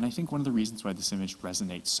things with that. And I think one of the reasons why this image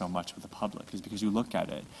resonates so much with the public is because you look at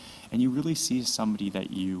it, and you really see somebody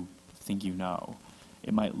that you think you know.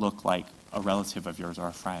 It might look like a relative of yours or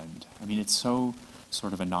a friend. I mean, it's so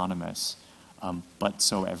sort of anonymous, but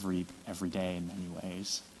so everyday in many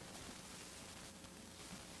ways.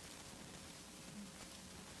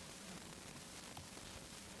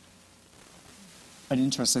 An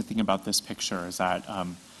interesting thing about this picture is that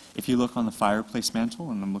if you look on the fireplace mantle,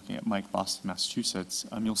 and I'm looking at Mike, Boston, Massachusetts,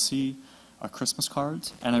 you'll see Christmas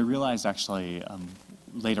cards. And I realized actually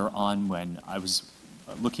later on, when I was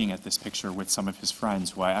looking at this picture with some of his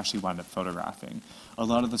friends who I actually wound up photographing, a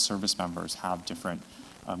lot of the service members have different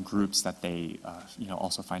groups that they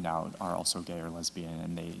also find out are also gay or lesbian,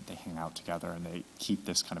 and they hang out together, and they keep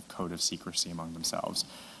this kind of code of secrecy among themselves.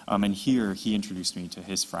 And here he introduced me to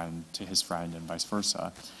his friend, and vice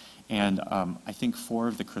versa. And I think 4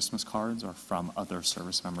 of the Christmas cards are from other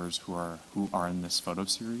service members who are in this photo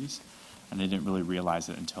series, and I didn't really realize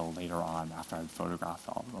it until later on, after I'd photographed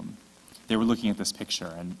all of them. They were looking at this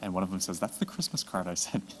picture, and one of them says, "That's the Christmas card I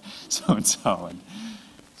sent so-and-so," and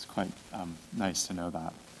it's quite nice to know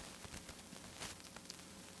that.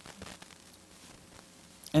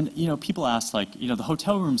 And, people ask, like, the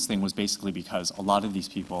hotel rooms thing was basically because a lot of these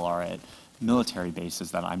people are at military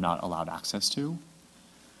bases that I'm not allowed access to.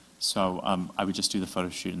 So I would just do the photo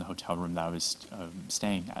shoot in the hotel room that I was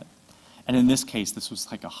staying at. And in this case, this was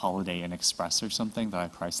like a Holiday Inn Express or something that I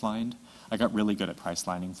price-lined. I got really good at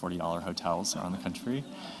price-lining $40 hotels around the country.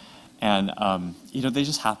 And, they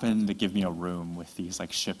just happened to give me a room with these,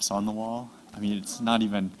 like, ships on the wall. I mean, it's not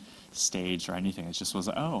even staged or anything. It just was,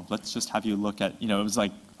 oh, let's just have you look at, it was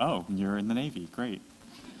like, oh, you're in the Navy, great.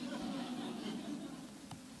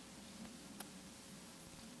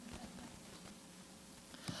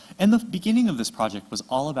 And the beginning of this project was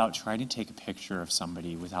all about trying to take a picture of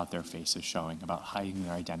somebody without their faces showing, about hiding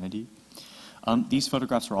their identity. These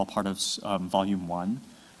photographs were all part of Volume 1.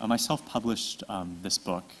 I self-published this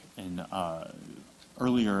book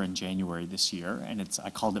earlier in January this year, and I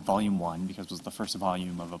called it Volume 1 because it was the first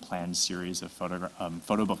volume of a planned series of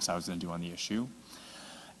photo books I was going to do on the issue.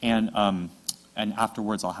 And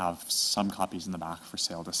afterwards, I'll have some copies in the back for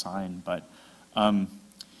sale to sign. But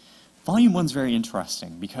Volume 1's very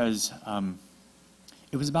interesting because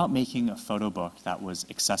it was about making a photo book that was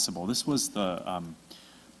accessible. This was the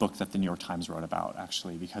book that the New York Times wrote about,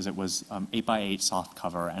 actually, because it was 8x8 soft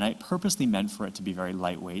cover, and I purposely meant for it to be very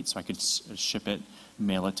lightweight so I could ship it,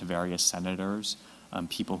 mail it to various senators,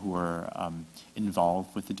 people who were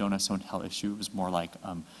involved with the Don't Ask, Don't Tell issue. It was more like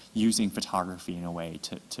using photography in a way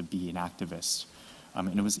to be an activist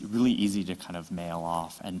And it was really easy to kind of mail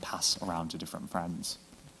off and pass around to different friends.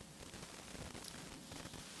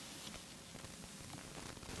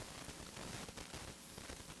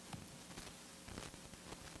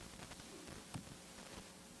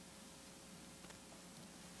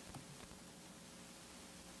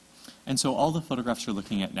 And so all the photographs you're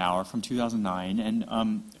looking at now are from 2009,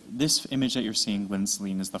 and this image that you're seeing, Lynn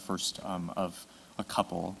Celine, is the first of a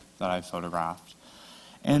couple that I've photographed.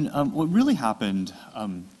 And what really happened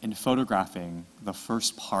in photographing the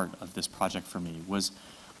first part of this project for me was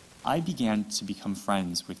I began to become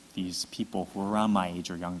friends with these people who were around my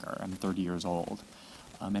age or younger. I'm 30 years old.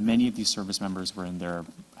 And many of these service members were in their,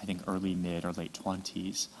 I think, early, mid, or late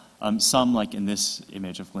 20s. Some, like in this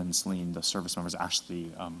image of Lynn Celine, the service members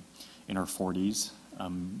actually in her 40s.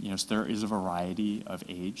 So there is a variety of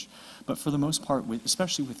age. But for the most part,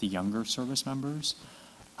 especially with the younger service members,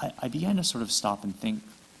 I began to sort of stop and think,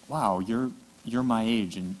 wow, you're my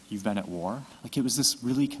age and you've been at war? Like, it was this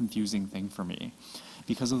really confusing thing for me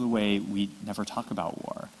because of the way we never talk about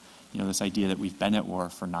war. This idea that we've been at war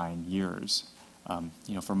for 9 years,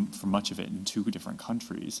 for much of it in 2 different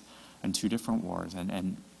countries and 2 different wars.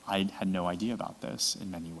 And I had no idea about this in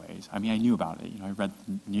many ways. I mean, I knew about it. I read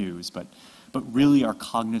the news, but really our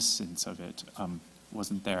cognizance of it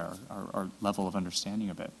wasn't there, our level of understanding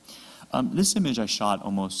of it. This image I shot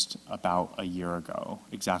almost about a year ago,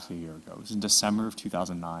 exactly a year ago. It was in December of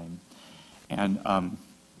 2009. And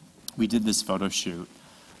we did this photo shoot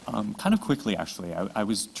kind of quickly, actually. I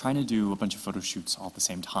was trying to do a bunch of photo shoots all at the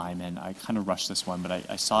same time, and I kind of rushed this one, but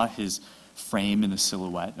I saw his frame in the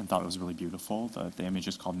silhouette and thought it was really beautiful. The image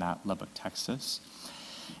is called Matt Lubbock, Texas.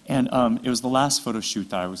 And it was the last photo shoot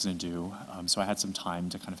that I was going to do, so I had some time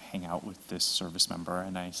to kind of hang out with this service member,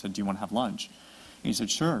 and I said, do you want to have lunch? And he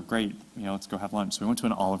said, sure, great, let's go have lunch. So we went to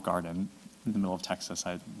an Olive Garden in the middle of Texas.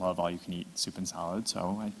 I love all-you-can-eat soup and salad,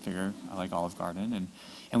 so I figure I like Olive Garden.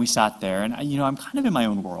 And we sat there, and I'm kind of in my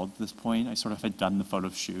own world at this point. I sort of had done the photo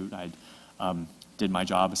shoot. I did my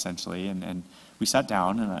job, essentially, and we sat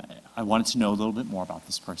down, and I wanted to know a little bit more about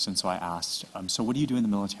this person, so I asked, so what do you do in the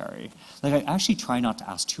military? Like, I actually try not to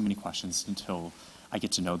ask too many questions until I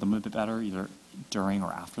get to know them a bit better, either during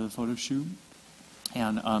or after the photo shoot.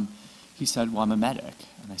 And he said, well, I'm a medic.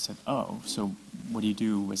 And I said, oh, so what do you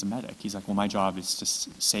do as a medic? He's like, well, my job is to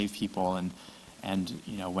save people, and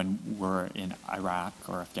when we're in Iraq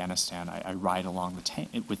or Afghanistan, I ride along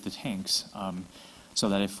with the tanks, so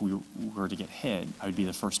that if we were to get hit, I would be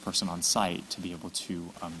the first person on site to be able to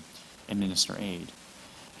administer aid.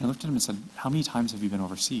 And I looked at him and said, how many times have you been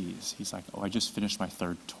overseas? He's like, oh, I just finished my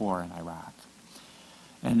 3rd tour in Iraq.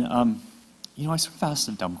 And, I sort of asked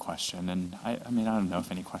a dumb question, and I don't know if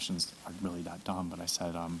any questions are really that dumb, but I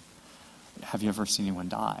said, have you ever seen anyone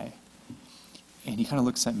die? And he kind of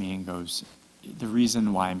looks at me and goes, the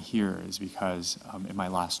reason why I'm here is because in my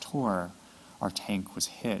last tour, our tank was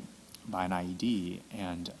hit by an IED,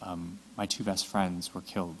 and my 2 best friends were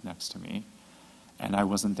killed next to me, and I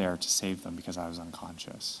wasn't there to save them because I was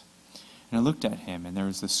unconscious. And I looked at him, and there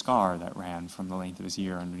was this scar that ran from the length of his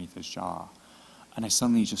ear underneath his jaw, and I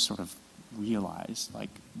suddenly just sort of realized, like,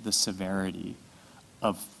 the severity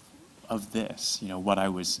of this, what I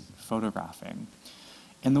was photographing.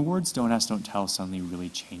 And the words "don't ask, don't tell" suddenly really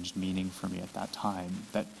changed meaning for me at that time,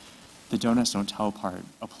 that the "don't ask, don't tell" part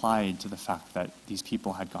applied to the fact that these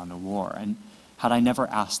people had gone to war. And had I never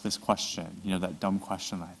asked this question, that dumb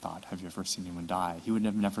question I thought, have you ever seen anyone die? He would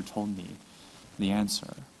have never told me the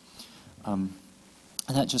answer. And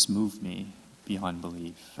that just moved me beyond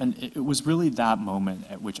belief. And it was really that moment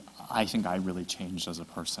at which I think I really changed as a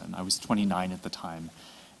person. I was 29 at the time.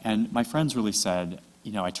 And my friends really said,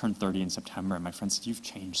 I turned 30 in September, and my friends said, you've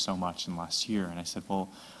changed so much in the last year. And I said, well,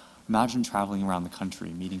 imagine traveling around the country,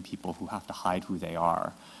 meeting people who have to hide who they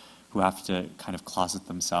are, who have to kind of closet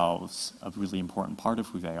themselves, a really important part of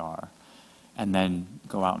who they are, and then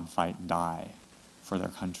go out and fight and die for their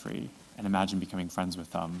country. And imagine becoming friends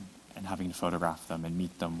with them and having to photograph them and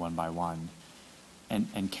meet them one by one,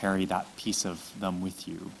 and carry that piece of them with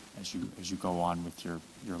you as you go on with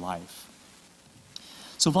your life.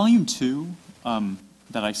 So volume 2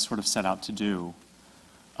 that I sort of set out to do,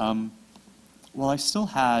 while I still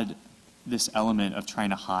had this element of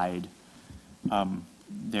trying to hide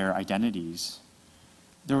their identities,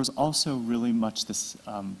 there was also really much this,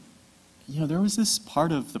 there was this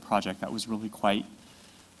part of the project that was really quite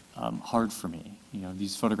hard for me.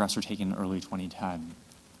 These photographs were taken in early 2010.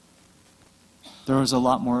 There was a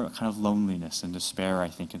lot more kind of loneliness and despair, I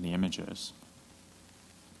think, in the images.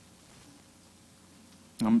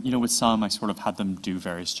 With some, I sort of had them do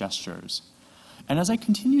various gestures. And as I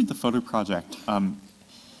continued the photo project,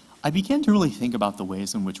 I began to really think about the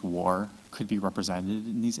ways in which war could be represented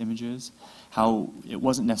in these images, how it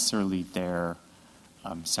wasn't necessarily their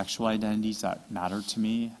sexual identities that mattered to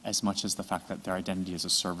me as much as the fact that their identity as a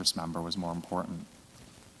service member was more important.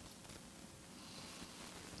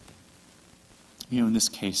 In this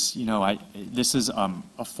case, this is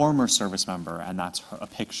a former service member, and that's a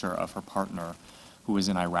picture of her partner who was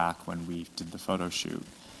in Iraq when we did the photo shoot.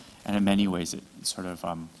 And in many ways, it sort of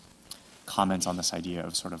comments on this idea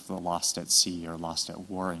of sort of the lost at sea or lost at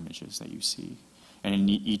war images that you see. And in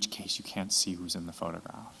each case, you can't see who's in the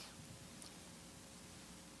photograph.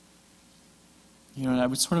 And I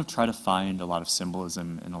would sort of try to find a lot of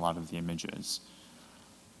symbolism in a lot of the images.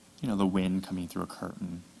 The wind coming through a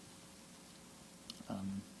curtain.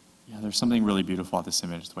 There's something really beautiful about this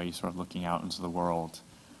image, the way he's sort of looking out into the world.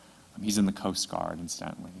 He's in the Coast Guard,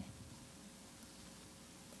 incidentally.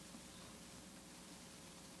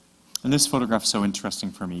 And this photograph is so interesting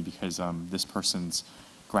for me because this person's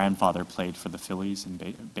grandfather played for the Phillies in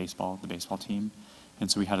baseball, the baseball team. And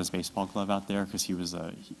so he had his baseball glove out there because he was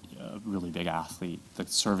a really big athlete. The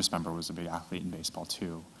service member was a big athlete in baseball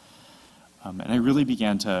too. And I really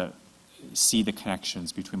began to see the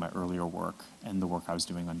connections between my earlier work and the work I was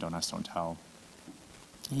doing on Don't Ask, Don't Tell.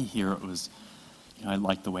 Here it was, I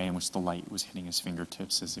liked the way in which the light was hitting his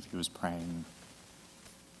fingertips as if he was praying.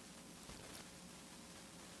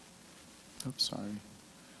 Oops,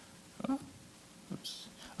 sorry. Oops.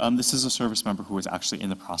 This is a service member who was actually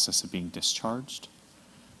in the process of being discharged.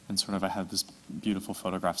 And sort of I had this beautiful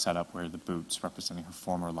photograph set up where the boots representing her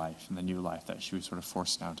former life and the new life that she was sort of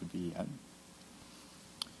forced now to be in.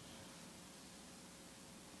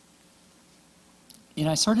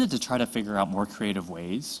 I started to try to figure out more creative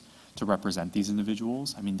ways to represent these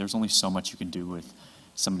individuals. I mean, there's only so much you can do with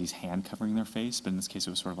somebody's hand covering their face, but in this case it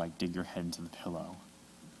was sort of like dig your head into the pillow.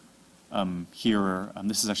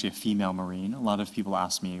 This is actually a female Marine. A lot of people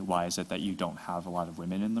ask me, why is it that you don't have a lot of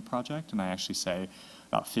women in the project? And I actually say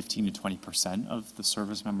about 15 to 20% of the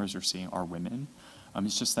service members you're seeing are women.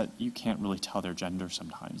 It's just that you can't really tell their gender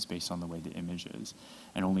sometimes based on the way the image is.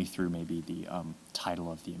 And only through maybe the title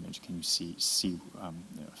of the image can you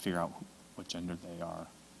figure out what gender they are.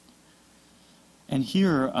 And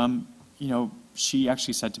here, she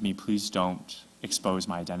actually said to me, please don't expose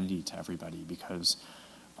my identity to everybody because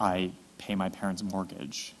I pay my parents'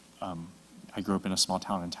 mortgage. I grew up in a small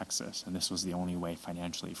town in Texas, and this was the only way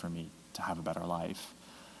financially for me to have a better life.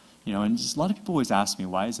 And just a lot of people always ask me,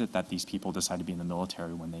 why is it that these people decide to be in the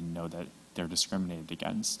military when they know that they're discriminated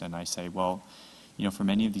against? And I say, well, for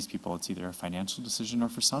many of these people, it's either a financial decision, or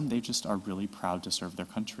for some, they just are really proud to serve their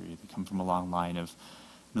country. They come from a long line of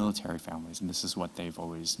military families, and this is what they've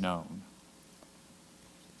always known.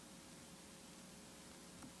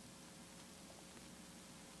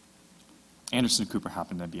 Anderson Cooper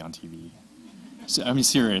happened to be on TV. So, I mean,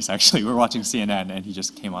 serious, actually. We were watching CNN, and he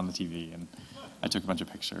just came on the TV, and I took a bunch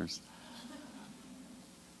of pictures.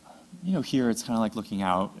 Here it's kind of like looking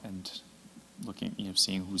out and looking,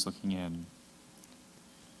 seeing who's looking in.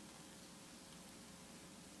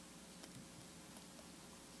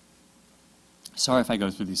 Sorry if I go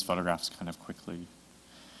through these photographs kind of quickly.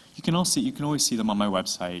 You can always see them on my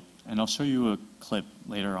website, and I'll show you a clip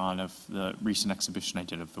later on of the recent exhibition I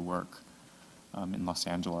did of the work in Los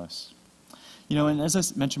Angeles. And as I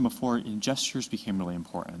mentioned before, gestures became really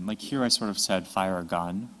important. Like here I sort of said, fire a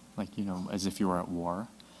gun, like, as if you were at war.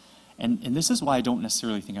 And this is why I don't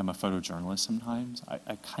necessarily think I'm a photojournalist sometimes.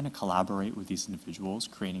 I kind of collaborate with these individuals,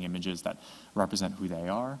 creating images that represent who they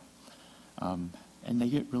are. And they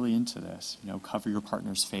get really into this, cover your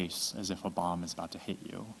partner's face as if a bomb is about to hit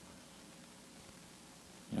you.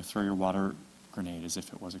 Throw your water grenade as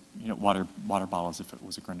if it was a, water bottle as if it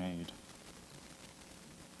was a grenade.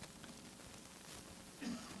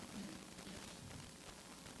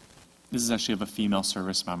 This is actually of a female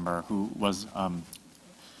service member who was,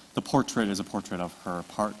 the portrait is a portrait of her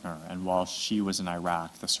partner, and while she was in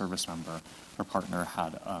Iraq, the service member, her partner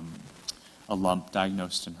had a lump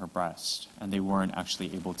diagnosed in her breast, and they weren't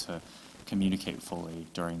actually able to communicate fully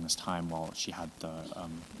during this time while she had the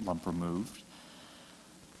lump removed.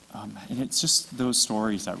 And it's just those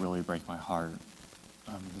stories that really break my heart.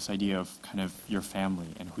 This idea of kind of your family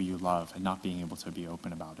and who you love and not being able to be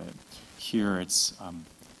open about it. Here it's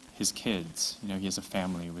his kids. He has a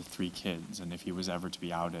family with 3 kids, and if he was ever to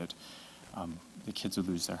be outed, the kids would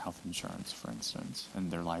lose their health insurance, for instance,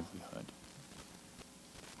 and their livelihood.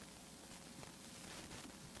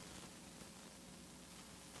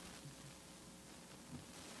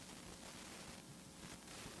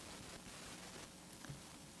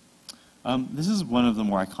 This is one of the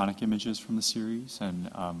more iconic images from the series,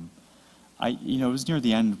 and it was near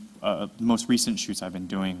the end, the most recent shoots I've been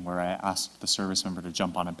doing where I asked the service member to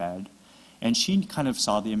jump on a bed. And she kind of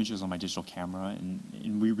saw the images on my digital camera,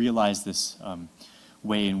 and we realized this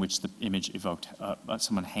way in which the image evoked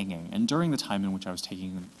someone hanging. And during the time in which I was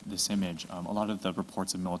taking this image, a lot of the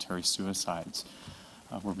reports of military suicides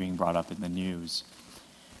were being brought up in the news.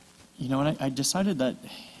 And I decided that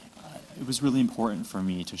it was really important for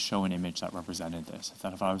me to show an image that represented this,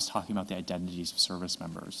 that if I was talking about the identities of service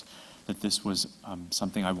members, that this was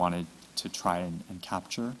something I wanted to try and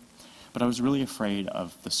capture. But I was really afraid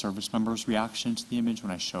of the service member's reaction to the image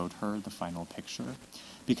when I showed her the final picture.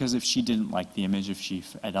 Because if she didn't like the image, if she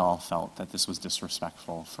at all felt that this was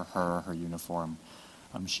disrespectful for her or her uniform,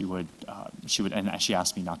 she would, and she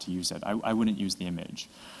asked me not to use it. I wouldn't use the image.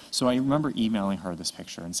 So I remember emailing her this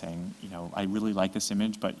picture and saying, I really like this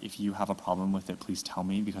image, but if you have a problem with it, please tell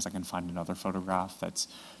me, because I can find another photograph that's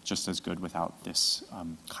just as good without this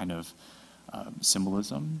kind of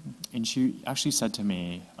symbolism. And she actually said to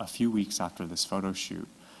me a few weeks after this photo shoot,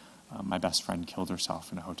 my best friend killed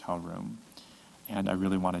herself in a hotel room. And I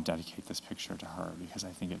really want to dedicate this picture to her because I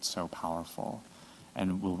think it's so powerful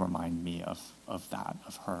and will remind me of that,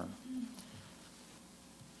 of her.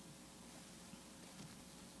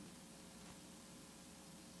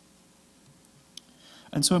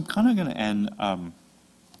 And so I'm kind of going to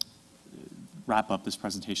wrap up this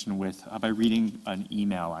presentation with by reading an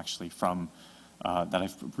email actually from that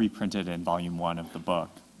I've reprinted in volume 1 of the book.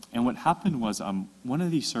 And what happened was one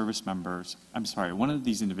of these service members, one of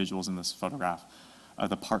these individuals in this photograph,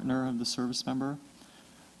 the partner of the service member,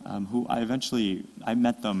 who I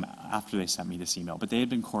met them after they sent me this email, but they had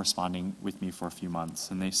been corresponding with me for a few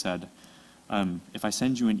months, and they said, if I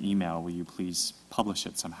send you an email, will you please publish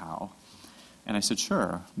it somehow? And I said,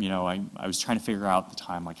 sure. I was trying to figure out at the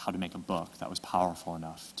time how to make a book that was powerful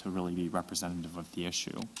enough to really be representative of the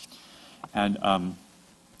issue. And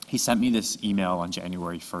he sent me this email on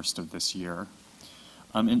January 1st of this year.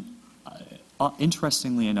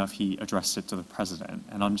 Interestingly enough, he addressed it to the president,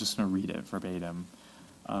 and I'm just going to read it verbatim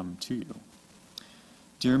to you.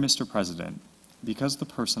 Dear Mr. President, because the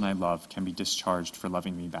person I love can be discharged for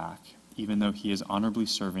loving me back, even though he is honorably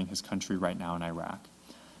serving his country right now in Iraq,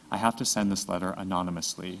 I have to send this letter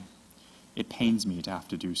anonymously. It pains me to have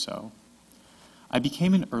to do so. I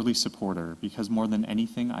became an early supporter because more than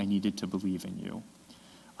anything, I needed to believe in you.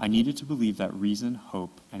 I needed to believe that reason,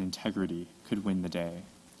 hope, and integrity could win the day.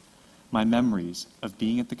 My memories of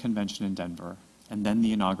being at the convention in Denver and then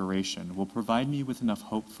the inauguration will provide me with enough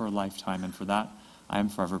hope for a lifetime, and for that, I am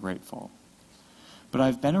forever grateful. But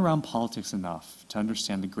I've been around politics enough to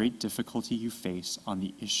understand the great difficulty you face on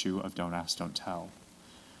the issue of don't ask, don't tell.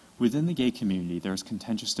 Within the gay community, there is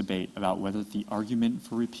contentious debate about whether the argument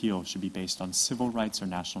for repeal should be based on civil rights or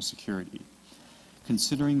national security.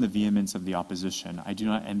 Considering the vehemence of the opposition, I do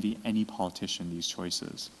not envy any politician these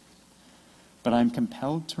choices. But I am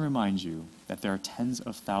compelled to remind you that there are tens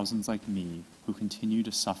of thousands like me who continue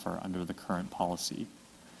to suffer under the current policy.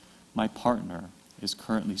 My partner is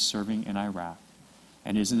currently serving in Iraq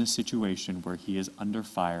and is in a situation where he is under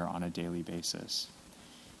fire on a daily basis.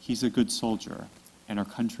 He's a good soldier, and our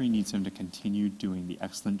country needs him to continue doing the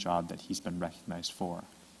excellent job that he's been recognized for.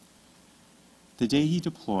 The day he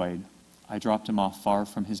deployed, I dropped him off far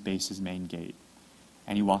from his base's main gate,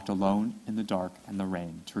 and he walked alone in the dark and the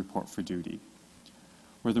rain to report for duty.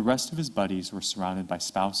 Where the rest of his buddies were surrounded by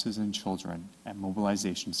spouses and children at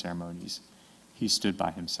mobilization ceremonies, he stood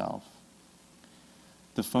by himself.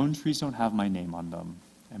 The phone trees don't have my name on them,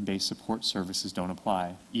 and base support services don't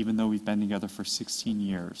apply, even though we've been together for 16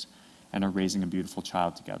 years and are raising a beautiful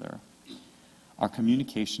child together. Our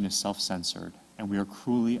communication is self-censored, and we are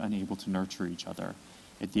cruelly unable to nurture each other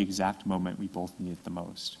at the exact moment we both need it the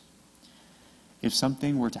most. If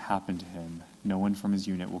something were to happen to him, no one from his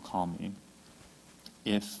unit will call me.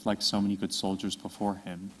 If, like so many good soldiers before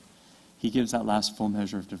him, he gives that last full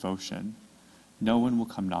measure of devotion, no one will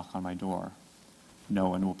come knock on my door. No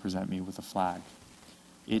one will present me with a flag.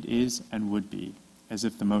 It is and would be as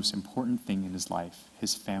if the most important thing in his life,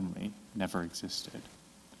 his family, never existed.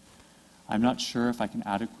 I'm not sure if I can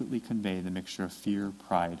adequately convey the mixture of fear,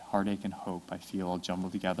 pride, heartache, and hope I feel all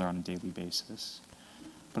jumbled together on a daily basis.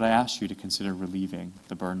 But I ask you to consider relieving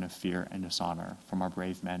the burden of fear and dishonor from our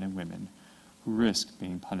brave men and women who risk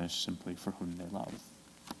being punished simply for whom they love.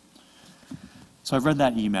 So I've read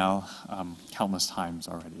that email countless times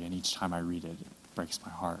already, and each time I read it, it breaks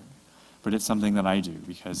my heart. But it's something that I do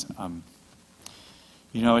because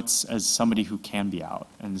it's as somebody who can be out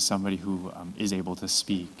and somebody who is able to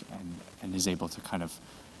speak and is able to kind of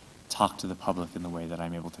talk to the public in the way that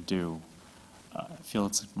I'm able to do, I feel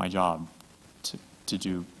it's my job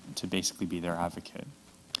to basically be their advocate.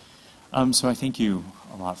 So I thank you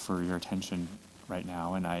a lot for your attention right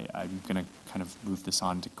now, and I'm going to kind of move this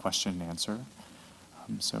on to question and answer.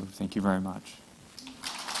 So thank you very much.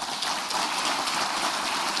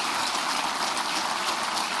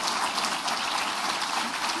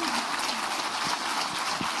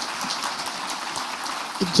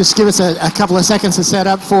 Just give us a couple of seconds to set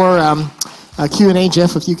up for a Q&A.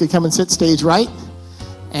 Jeff, if you could come and sit stage right.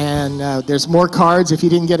 And there's more cards. If you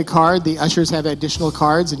didn't get a card, the ushers have additional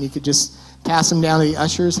cards, and you could just pass them down to the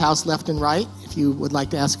ushers, house left and right, if you would like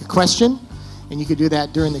to ask a question. And you could do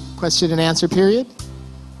that during the question and answer period.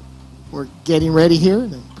 We're getting ready here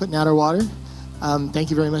and putting out our water. Thank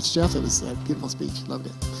you very much, Jeff. It was a beautiful speech. Loved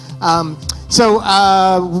it.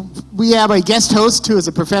 So we have a guest host who is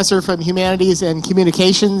a professor from Humanities and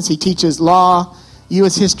Communications. He teaches law,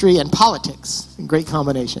 U.S. history, and politics. A great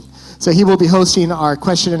combination. So he will be hosting our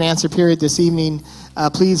question and answer period this evening.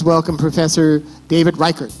 Please welcome Professor David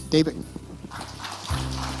Reichert. David.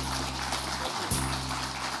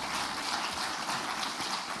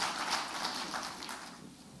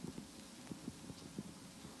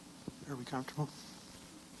 Are we comfortable?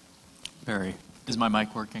 Barry, is my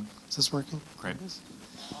mic working? Is this working? Great.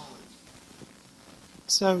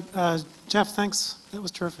 So, Jeff, thanks. That was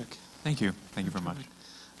terrific. Thank you. Thank you very much.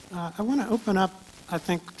 I want to open up, I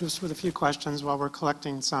think, just with a few questions while we're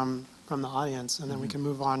collecting some from the audience, and then we can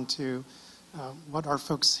move on to what our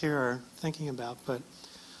folks here are thinking about. But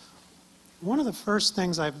one of the first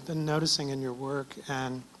things I've been noticing in your work,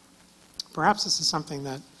 and perhaps this is something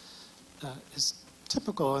that is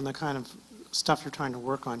typical in the kind of stuff you're trying to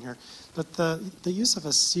work on here, but the use of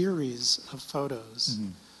a series of photos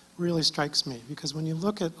really strikes me, because when you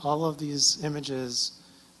look at all of these images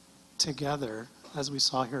together, as we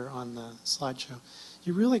saw here on the slideshow,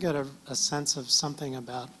 you really get a sense of something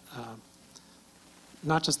about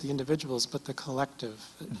not just the individuals, but the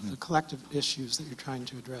collective issues that you're trying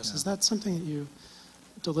to address. Yeah. Is that something that you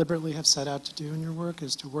deliberately have set out to do in your work,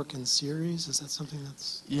 is to work in series? Is that something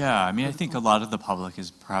that's... Yeah, I mean, I think a lot of the public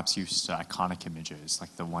is perhaps used to iconic images,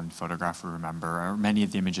 like the one photograph we remember, or many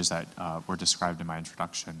of the images that were described in my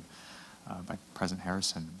introduction by President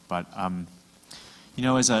Harrison. But, you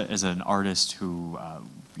know, as an artist who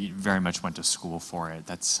very much went to school for it,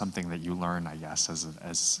 that's something that you learn, I guess,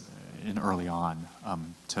 as in early on,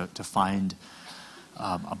 to find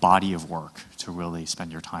a body of work to really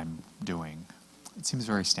spend your time doing. It seems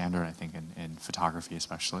very standard, I think, in photography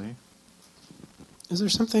especially. Is there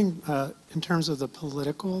something in terms of the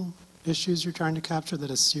political issues you're trying to capture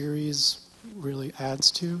that a series really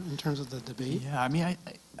adds to in terms of the debate? Yeah, I mean,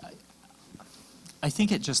 I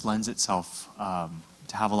think it just lends itself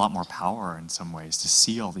to have a lot more power in some ways, to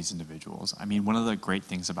see all these individuals. I mean, one of the great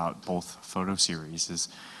things about both photo series is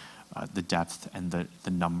the depth and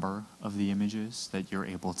the number of the images that you're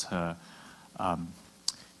able to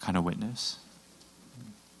kind of witness.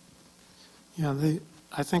 Yeah,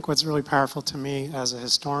 I think what's really powerful to me as a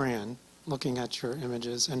historian, looking at your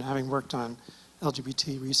images and having worked on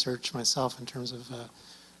LGBT research myself in terms of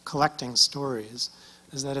collecting stories,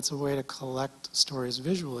 is that it's a way to collect stories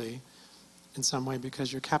visually in some way,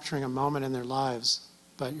 because you're capturing a moment in their lives,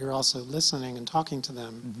 but you're also listening and talking to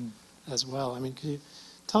them as well. I mean, could you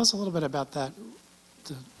tell us a little bit about that,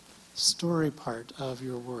 the story part of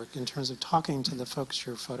your work in terms of talking to the folks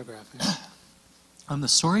you're photographing? The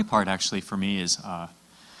story part, actually, for me is,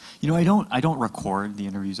 you know, I don't record the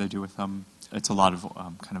interviews I do with them. It's a lot of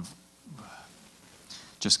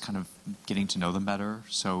just kind of getting to know them better,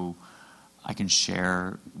 so I can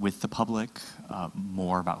share with the public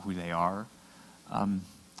more about who they are.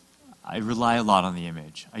 I rely a lot on the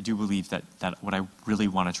image. I do believe that what I really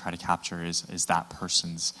want to try to capture is that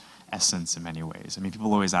person's essence in many ways. I mean,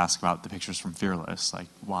 people always ask about the pictures from Fearless, like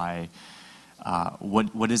why.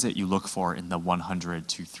 What is it you look for in the 100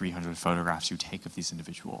 to 300 photographs you take of these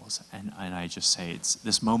individuals? And I just say it's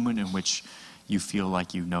this moment in which you feel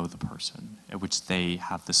like you know the person, at which they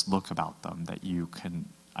have this look about them that you can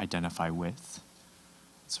identify with.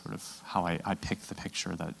 It's sort of how I pick the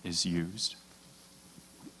picture that is used.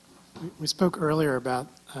 We spoke earlier about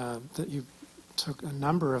that you took a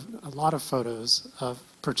lot of photos of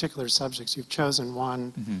particular subjects. You've chosen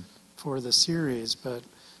one for the series, but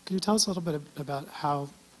could you tell us a little bit about how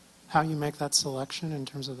you make that selection in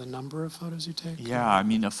terms of the number of photos you take? Yeah, I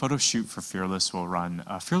mean, a photo shoot for Fearless will run.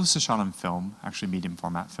 Fearless is shot on film, actually medium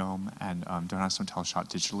format film, and Don't Ask, Don't Tell shot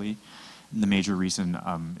digitally. And the major reason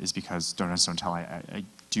is because Don't Ask, Don't Tell, I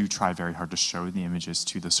do try very hard to show the images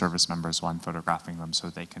to the service members while I'm photographing them so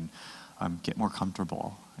they can get more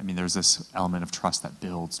comfortable. I mean, there's this element of trust that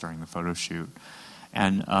builds during the photo shoot.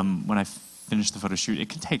 And when I finish the photo shoot. It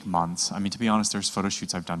can take months. I mean, to be honest, there's photo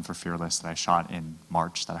shoots I've done for Fearless that I shot in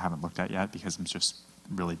March that I haven't looked at yet because I'm just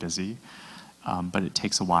really busy. But it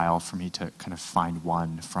takes a while for me to kind of find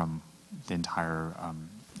one from the entire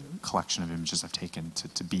collection of images I've taken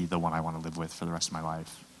to be the one I want to live with for the rest of my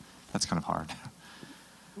life. That's kind of hard.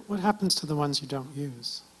 What happens to the ones you don't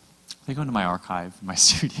use? They go into my archive, my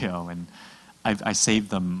studio, and I save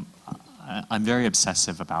them. I'm very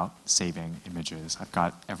obsessive about saving images. I've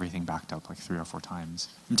got everything backed up like 3 or 4 times.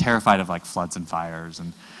 I'm terrified of like floods and fires,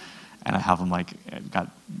 and I have them like, I've got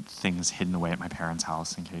things hidden away at my parents'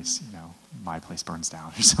 house in case, you know, my place burns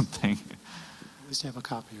down or something. At least you have a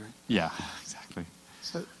copy, right? Yeah, exactly.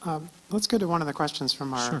 So let's go to one of the questions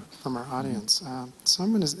from our Sure. from our audience.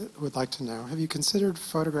 Someone would like to know: have you considered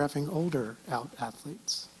photographing older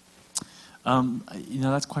athletes? You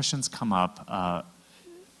know, that question's come up.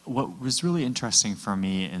 What was really interesting for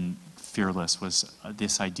me in Fearless was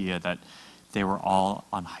this idea that they were all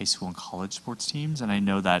on high school and college sports teams, and I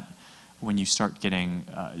know that when you start getting,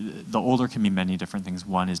 the older can mean many different things.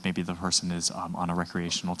 One is maybe the person is on a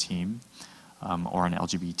recreational team or an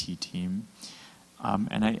LGBT team.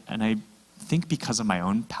 And I think because of my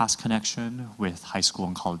own past connection with high school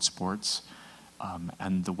and college sports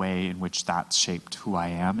and the way in which that shaped who I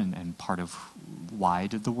am and part of why I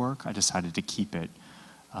did the work, I decided to keep it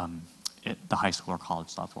at the high school or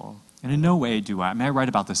college level. And in no way do I mean, I write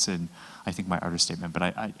about this in, I think, my artist statement, but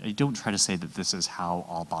I don't try to say that this is how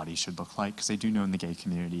all bodies should look like, because I do know in the gay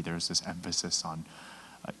community there's this emphasis on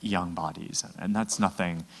young bodies. And that's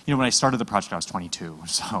nothing, you know, when I started the project I was 22,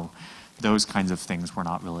 so those kinds of things were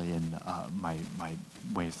not really in my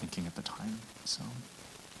way of thinking at the time. So,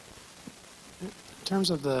 In terms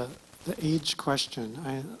of the age question,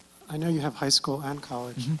 I know you have high school and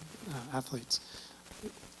college athletes.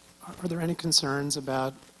 Are there any concerns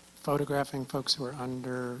about photographing folks who are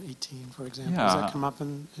under 18, for example? Yeah. Does that come up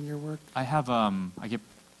in your work? I have, I get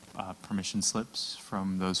permission slips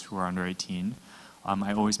from those who are under 18.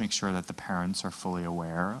 I always make sure that the parents are fully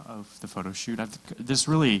aware of the photo shoot. This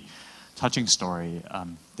really touching story.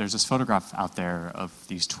 There's this photograph out there of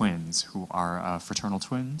these twins who are fraternal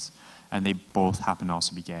twins, and they both happen to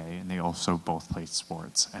also be gay, and they also both played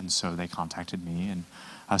sports. And so they contacted me, and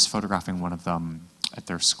I was photographing one of them at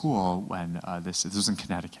their school when this was in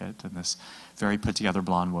Connecticut, and this very put-together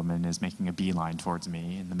blonde woman is making a beeline towards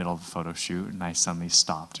me in the middle of a photo shoot, and I suddenly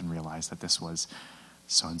stopped and realized that this was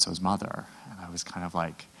so-and-so's mother. And I was kind of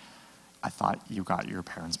like, I thought you got your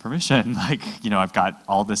parents' permission. Like, you know, I've got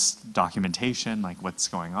all this documentation, like what's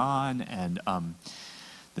going on, and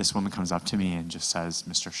this woman comes up to me and just says,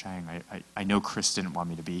 Mr. Sheng, I know Chris didn't want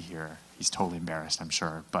me to be here. He's totally embarrassed, I'm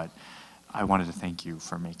sure, but I wanted to thank you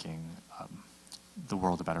for making the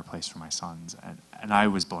world a better place for my sons. And I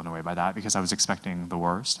was blown away by that because I was expecting the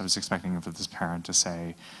worst. I was expecting for this parent to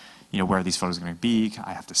say, you know, where are these photos going to be?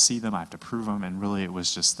 I have to see them, I have to prove them, and really it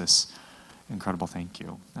was just this incredible thank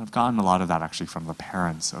you. And I've gotten a lot of that actually from the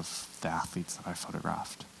parents of the athletes that I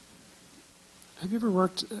photographed. Have you ever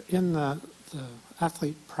worked in the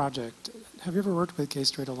athlete project? Have you ever worked with gay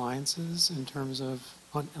straight alliances in terms of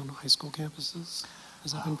on high school campuses?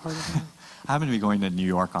 Has that been part of that? I happen to be going to New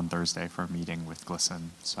York on Thursday for a meeting with GLSEN.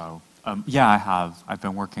 So yeah, I have. I've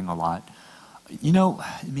been working a lot. You know,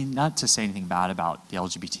 I mean, not to say anything bad about the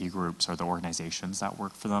LGBT groups or the organizations that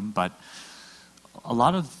work for them, but a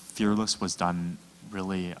lot of Fearless was done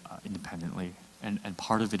really independently. And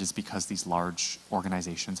part of it is because these large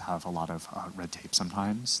organizations have a lot of red tape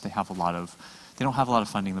sometimes. They don't have a lot of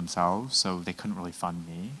funding themselves, so they couldn't really fund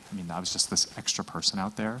me. I mean, I was just this extra person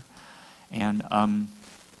out there. And,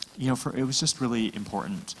 you know, it was just really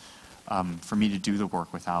important for me to do the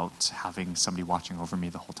work without having somebody watching over me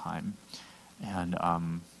the whole time. And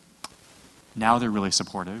now they're really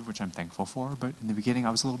supportive, which I'm thankful for. But in the beginning, I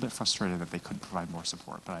was a little bit frustrated that they couldn't provide more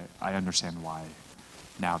support. But I understand why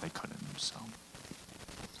now they couldn't. So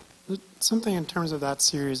something in terms of that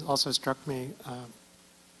series also struck me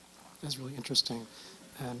as really interesting.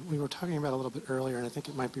 And we were talking about it a little bit earlier, and I think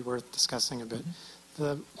it might be worth discussing a bit.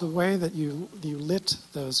 The way that you lit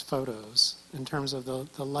those photos in terms of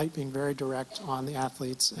the light being very direct on the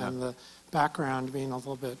athletes and the background being a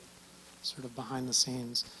little bit sort of behind the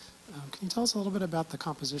scenes. Can you tell us a little bit about the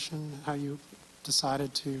composition, how you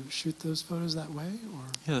decided to shoot those photos that way? Or?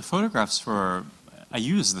 Yeah, the photographs I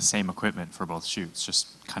use the same equipment for both shoots, just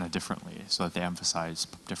kind of differently, so that they emphasize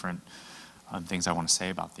different things I want to say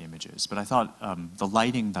about the images. But I thought the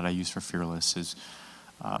lighting that I use for Fearless is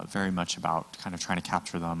very much about kind of trying to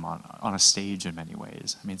capture them on a stage in many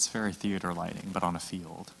ways. I mean, it's very theater lighting, but on a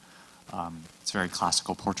field. It's very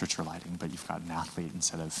classical portraiture lighting, but you've got an athlete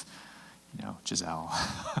instead of, you know, Giselle.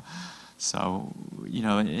 So, you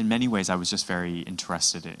know, in many ways, I was just very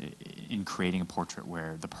interested in creating a portrait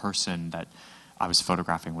where the person that I was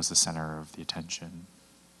photographing was the center of the attention.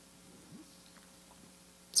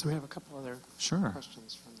 So we have a couple other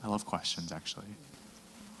questions. I love questions, actually.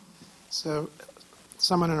 So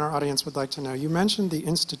someone in our audience would like to know, you mentioned the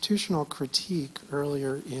institutional critique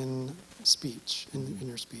earlier in speech, in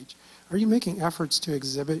your speech. Are you making efforts to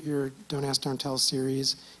exhibit your Don't Ask, Don't Tell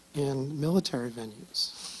series in military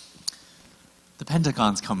venues? The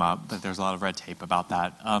Pentagon's come up, but there's a lot of red tape about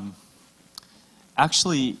that.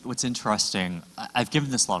 Actually, what's interesting, I've given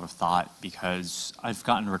this a lot of thought because I've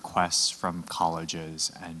gotten requests from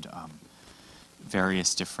colleges and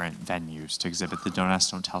various different venues to exhibit the Don't Ask,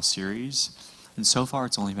 Don't Tell series. And so far,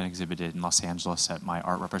 it's only been exhibited in Los Angeles at my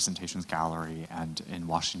Art Representations Gallery and in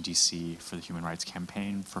Washington, D.C. for the Human Rights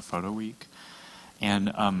Campaign for Photo Week.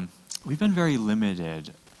 And we've been very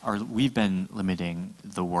limited, or we've been limiting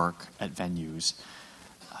the work at venues,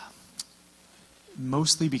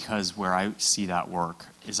 mostly because where I see that work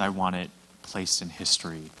is I want it placed in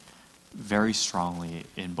history very strongly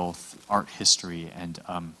in both art history and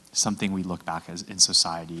something we look back as in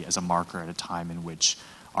society as a marker at a time in which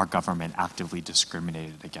our government actively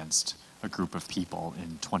discriminated against a group of people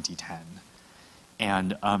in 2010.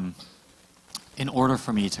 And in order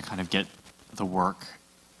for me to kind of get the work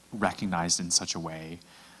recognized in such a way,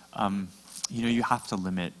 you know, you have to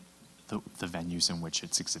limit the venues in which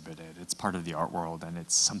it's exhibited. It's part of the art world, and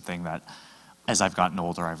it's something that, as I've gotten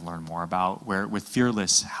older, I've learned more about. Where with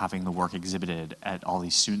Fearless, having the work exhibited at all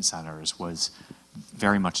these student centers was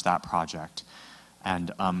very much that project.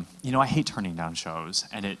 And you know, I hate turning down shows,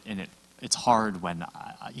 and it's hard when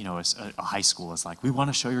you know a high school is like, we want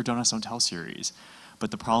to show your Don't Ask, Don't Tell series,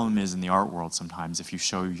 but the problem is in the art world sometimes if you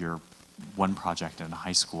show your one project in a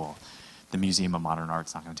high school, the Museum of Modern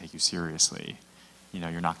Art's not going to take you seriously. You know,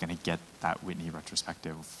 you're not going to get that Whitney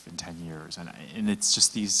retrospective in 10 years, and it's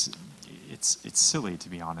just these. It's silly to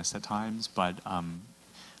be honest at times, but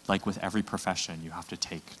like with every profession, you have to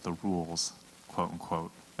take the rules, quote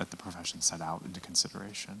unquote, that the profession set out into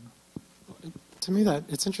consideration. To me, that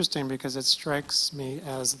it's interesting because it strikes me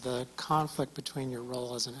as the conflict between your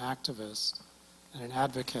role as an activist and an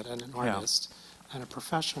advocate and an artist and a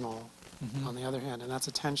professional on the other hand, and that's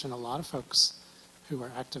a tension a lot of folks who are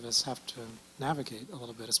activists have to navigate a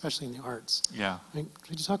little bit, especially in the arts. Yeah. I mean,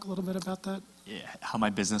 could you talk a little bit about that? Yeah, how my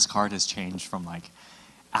business card has changed from like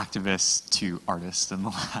activist to artist in the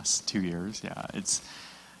last 2 years. Yeah, it's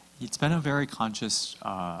been a very conscious,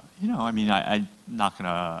 you know, I mean, I'm not going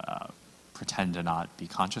to pretend to not be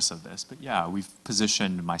conscious of this, but yeah, we've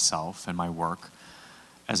positioned myself and my work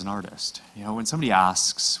as an artist. You know, when somebody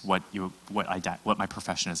asks what my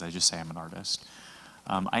profession is, I just say I'm an artist.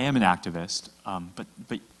 I am an activist, but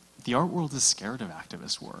the art world is scared of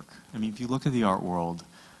activist work. I mean, if you look at the art world,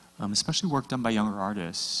 especially work done by younger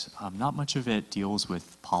artists, not much of it deals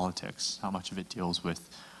with politics, not much of it deals with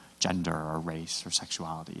gender or race or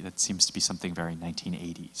sexuality. That seems to be something very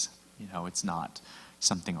 1980s. You know, it's not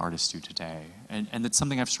something artists do today. And it's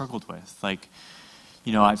something I've struggled with. Like,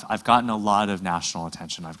 you know, I've gotten a lot of national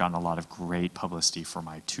attention. I've gotten a lot of great publicity for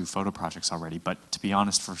my 2 photo projects already. But to be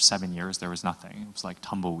honest, for 7 years, there was nothing. It was like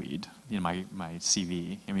tumbleweed in my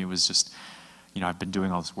CV. I mean, it was just, you know, I've been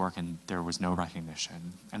doing all this work and there was no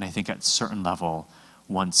recognition. And I think at a certain level,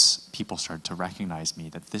 once people started to recognize me,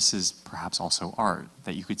 that this is perhaps also art,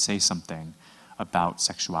 that you could say something about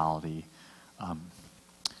sexuality,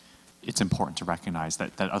 it's important to recognize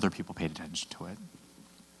that other people paid attention to it.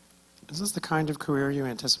 Is this the kind of career you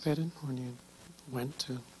anticipated when you went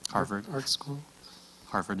to Harvard art school?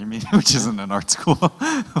 Harvard, you mean, which isn't an art school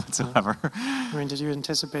whatsoever. I mean, did you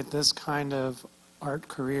anticipate this kind of art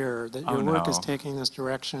career, that your work is taking this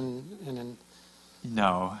direction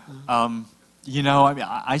No. You know, I mean,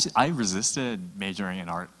 I resisted majoring in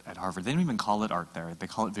art at Harvard. They don't even call it art there. They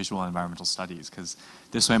call it visual and environmental studies, because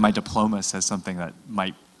this way my diploma says something that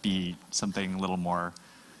might be something a little more,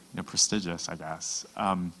 you know, prestigious, I guess.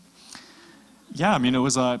 Yeah, I mean, it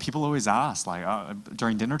was, people always ask, like,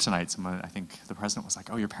 during dinner tonight, I think the president was like,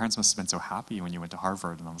 oh, your parents must have been so happy when you went to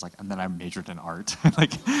Harvard. And I was like, and then I majored in art.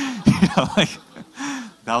 Like, you know, like,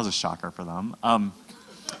 that was a shocker for them.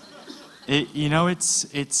 You know,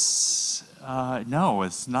 no,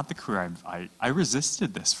 it's not the career. I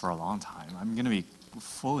resisted this for a long time. I'm going to be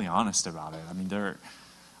fully honest about it. I mean,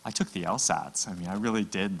 I took the LSATs. I mean, I really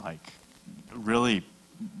did, like, really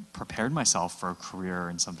prepared myself for a career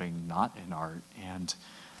in something not in art, and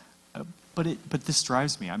but this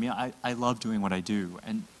drives me. I mean, I love doing what I do,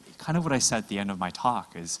 and kind of what I said at the end of my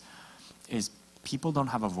talk is people don't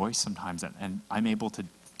have a voice sometimes, and I'm able to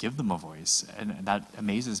give them a voice, and that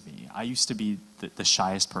amazes me. I used to be the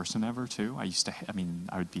shyest person ever too. I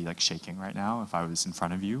would be like shaking right now if I was in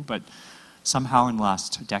front of you, but somehow in the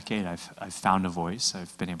last decade I've found a voice.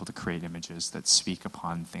 I've been able to create images that speak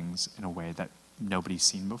upon things in a way that nobody's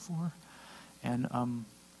seen before, and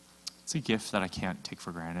it's a gift that I can't take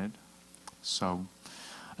for granted. So,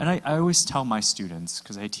 and I always tell my students,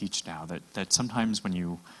 because I teach now, that sometimes when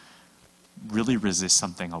you really resist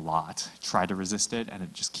something a lot, try to resist it, and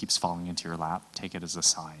it just keeps falling into your lap, take it as a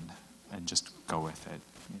sign, and just go with it.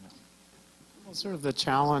 Well, sort of the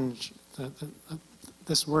challenge,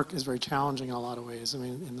 this work is very challenging in a lot of ways. I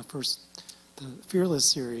mean, in the Fearless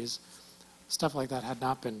series, stuff like that had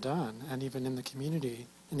not been done, and even in the community,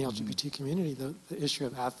 in the LGBT community, the issue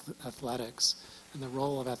of athletics and the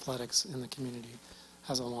role of athletics in the community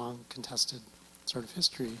has a long contested sort of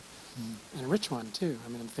history, and a rich one too. I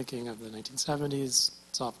mean, I'm thinking of the 1970s,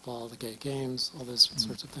 softball, the gay games, all those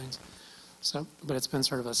sorts of things. So, but it's been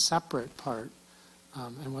sort of a separate part,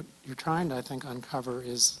 and what you're trying to, I think, uncover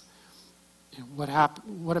is, you know,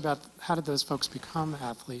 how did those folks become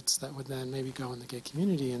athletes that would then maybe go in the gay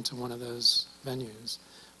community into one of those venues?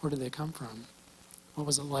 Where did they come from? What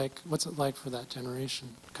was it like? What's it like for that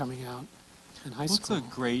generation coming out in high school? What's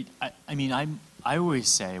a great, I always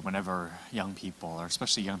say whenever young people, or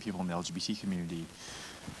especially young people in the LGBT community,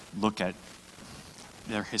 look at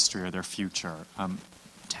their history or their future,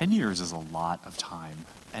 10 years is a lot of time.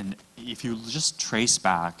 And if you just trace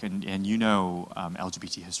back, and you know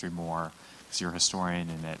LGBT history more, because you're a historian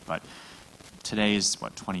in it, but today is,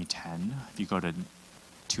 2010? If you go to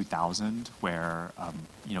 2000, where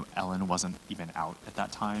Ellen wasn't even out at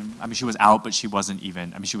that time. I mean, she was out, but she wasn't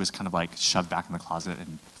even. I mean, she was kind of like shoved back in the closet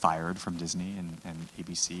and fired from Disney and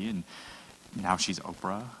ABC, and now she's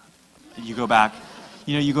Oprah. You go back,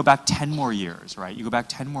 you go back 10 more years, right? You go back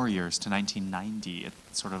 10 more years to 1990,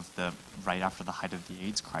 sort of right after the height of the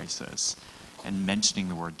AIDS crisis, and mentioning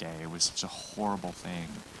the word gay was such a horrible thing,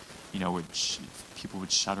 which people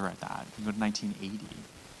would shudder at that. You go to 1980,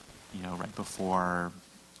 right before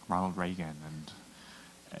Ronald Reagan, and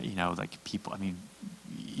people. I mean,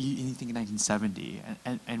 anything in 1970,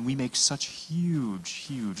 and we make such huge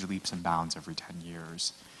leaps and bounds every 10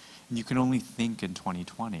 years, and you can only think in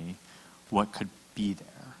 2020 what could be there.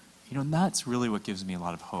 And that's really what gives me a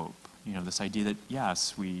lot of hope. This idea that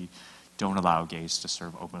yes, we don't allow gays to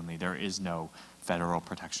serve openly. There is no federal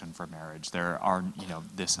protection for marriage. There are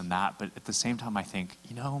this and that, but at the same time, I think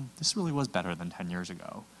this really was better than 10 years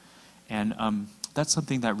ago. And that's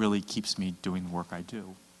something that really keeps me doing the work I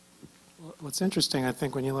do. Well, what's interesting, I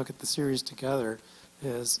think, when you look at the series together,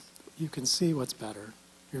 is you can see what's better.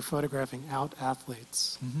 You're photographing out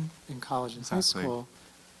athletes in college and high school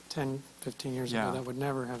 10, 15 years ago. That would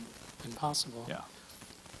never have been possible. Yeah.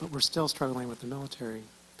 But we're still struggling with the military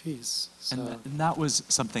piece. So. And that was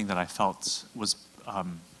something that I felt was,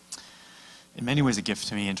 in many ways, a gift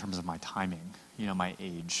to me in terms of my timing. My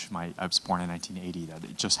age. I was born in 1980. That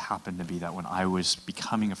it just happened to be that when I was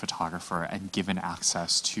becoming a photographer and given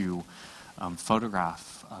access to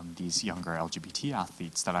photograph these younger LGBT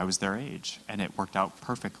athletes, that I was their age, and it worked out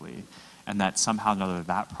perfectly. And that somehow or another,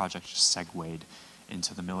 that project just segued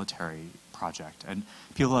into the military project. And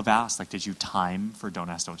people have asked, did you time for Don't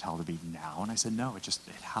Ask, Don't Tell to be now? And I said, no, it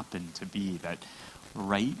happened to be that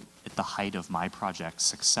right at the height of my project's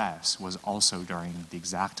success was also during the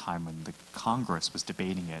exact time when the Congress was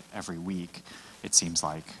debating it every week, it seems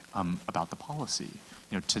like, about the policy.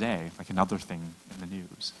 Today, like another thing in the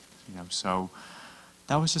news. So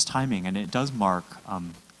that was just timing, and it does mark,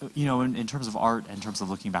 in terms of art, in terms of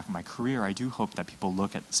looking back at my career, I do hope that people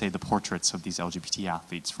look at, say, the portraits of these LGBT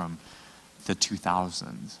athletes from the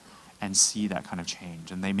 2000s and see that kind of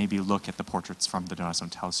change. And they maybe look at the portraits from the Don't Ask,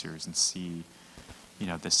 Don't Tell series and see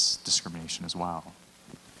this discrimination as well.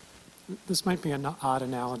 This might be an odd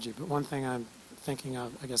analogy, but one thing I'm thinking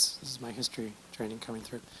of, I guess this is my history training coming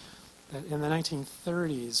through, that in the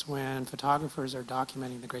 1930s, when photographers are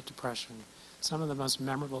documenting the Great Depression, some of the most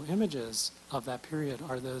memorable images of that period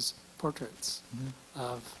are those portraits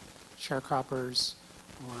of sharecroppers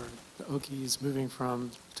or the Okies moving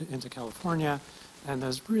into California, and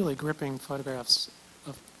those really gripping photographs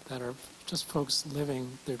that are just folks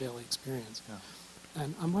living their daily experience. Yeah.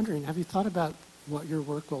 And I'm wondering, have you thought about what your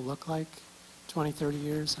work will look like 20, 30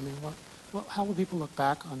 years? I mean, how will people look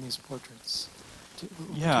back on these portraits?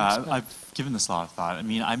 I've given this a lot of thought. I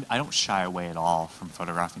mean, I don't shy away at all from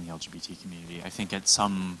photographing the LGBT community. I think at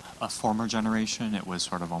a former generation, it was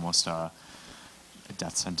sort of almost a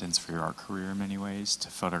death sentence for your art career in many ways, to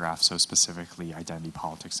photograph so specifically identity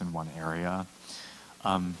politics in one area.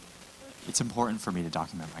 It's important for me to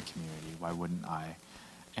document my community. Why wouldn't I?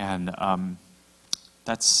 And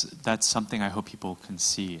that's something I hope people can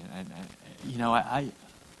see. And you know,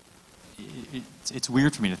 it's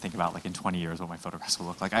weird for me to think about, like, in 20 years what my photographs will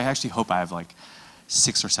look like. I actually hope I have like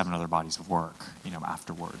 6 or 7 other bodies of work, you know,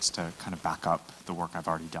 afterwards to kind of back up the work I've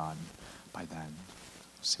already done by then.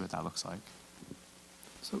 See what that looks like.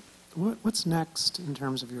 So what's next in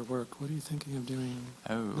terms of your work? What are you thinking of doing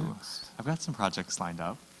next? I've got some projects lined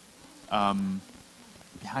up.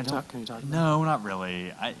 Yeah, Can you talk about no, not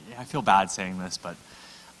really. I feel bad saying this, but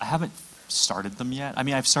I haven't started them yet. I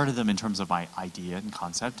mean, I've started them in terms of my idea and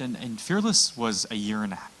concept, and Fearless was a year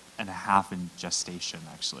and a half in gestation,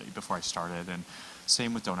 actually, before I started, and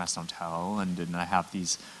same with Don't Ask, Don't Tell, and I have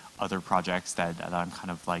these other projects that I'm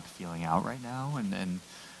kind of like feeling out right now, and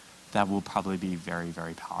that will probably be very,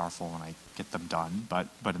 very powerful when I get them done. But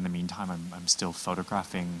in the meantime, I'm still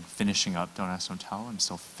photographing, finishing up Don't Ask, Don't Tell. I'm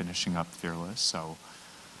still finishing up Fearless, so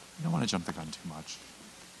I don't want to jump the gun too much.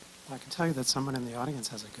 I can tell you that someone in the audience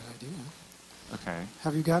has a good idea. Okay.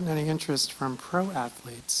 Have you gotten any interest from pro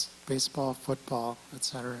athletes, baseball, football,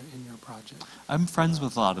 etc., in your project? I'm friends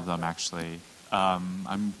with a lot of them, actually.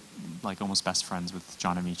 I'm like almost best friends with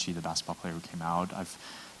John Amici, the basketball player who came out. I've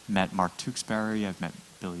met Mark Tewksbury. I've met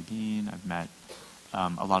Billy Bean. I've met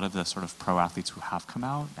a lot of the sort of pro athletes who have come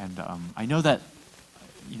out. And I know that,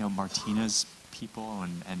 you know, Martina's people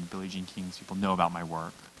and Billie Jean King's people know about my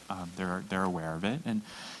work. They're aware of it. And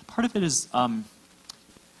part of it is,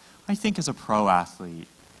 I think as a pro athlete,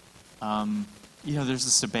 you know, there's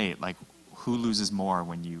this debate, like, who loses more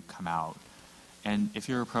when you come out? And if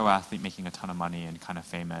you're a pro athlete making a ton of money and kind of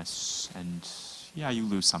famous, and yeah, you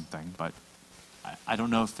lose something, but I don't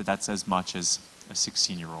know if that's as much as a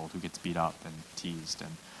 16-year-old who gets beat up and teased and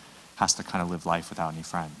has to kind of live life without any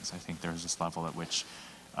friends. I think there's this level at which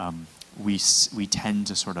we tend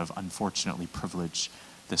to sort of unfortunately privilege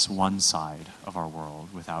this one side of our world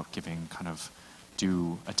without giving kind of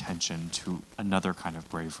due attention to another kind of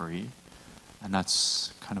bravery. And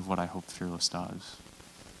that's kind of what I hope Fearless does.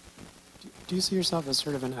 Do you see yourself as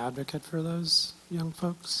sort of an advocate for those young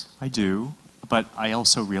folks? I do, but I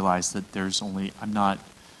also realize that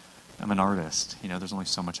I'm an artist. You know, there's only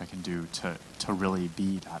so much I can do to really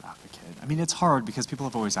be that advocate. I mean, it's hard because people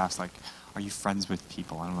have always asked, like, are you friends with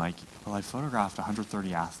people? And I'm like, well, I photographed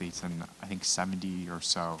 130 athletes and I think 70 or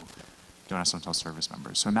so Don't Ask, Don't Tell service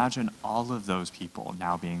members. So imagine all of those people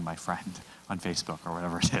now being my friend on Facebook or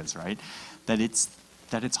whatever it is, right? That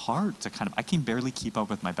it's hard to kind of, I can barely keep up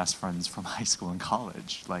with my best friends from high school and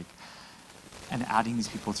college, like, and adding these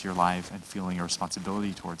people to your life and feeling a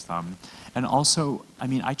responsibility towards them. And also, I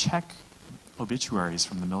mean, I check obituaries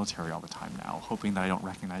from the military all the time now, hoping that I don't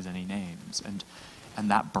recognize any names. And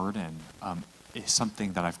that burden is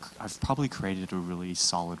something that I've probably created a really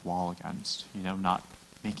solid wall against, you know, not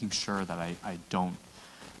making sure that I don't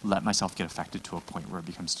let myself get affected to a point where it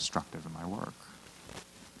becomes destructive in my work.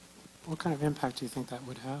 What kind of impact do you think that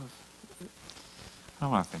would have? I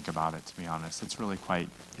don't want to think about it, to be honest. It's really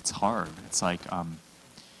it's hard. It's like,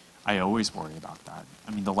 I always worry about that.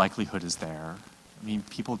 I mean, the likelihood is there. I mean,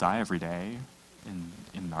 people die every day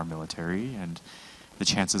in our military, and the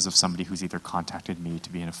chances of somebody who's either contacted me to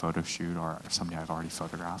be in a photo shoot or somebody I've already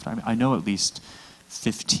photographed. I mean, I know at least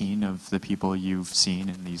 15 of the people you've seen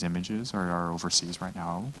in these images are overseas right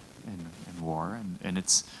now in war, and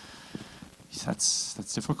that's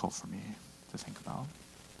difficult for me to think about.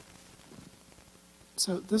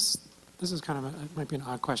 So this is kind of it might be an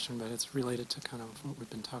odd question, but it's related to kind of what we've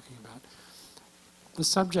been talking about. The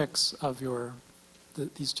subjects of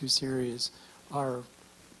these two series are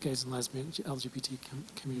gays and lesbian, LGBT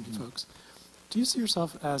community folks. Do you see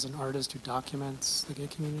yourself as an artist who documents the gay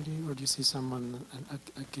community, or do you see someone,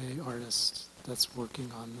 a gay artist that's working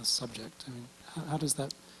on this subject? I mean, how does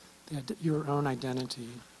that, your own identity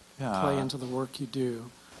play into the work you do?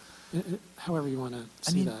 However you want to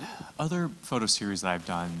see that. Other photo series that I've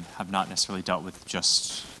done have not necessarily dealt with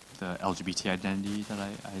just the LGBT identity that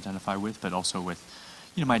I identify with, but also with,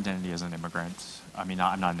 you know, my identity as an immigrant. I mean,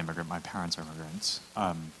 I'm not an immigrant. My parents are immigrants.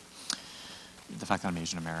 The fact that I'm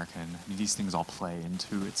Asian American, I mean, these things all play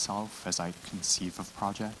into itself as I conceive of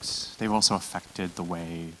projects. They've also affected the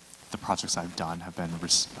way the projects I've done have been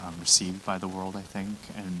received by the world, I think.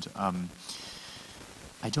 And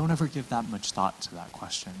I don't ever give that much thought to that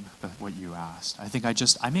question, what you asked. I think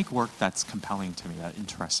I make work that's compelling to me, that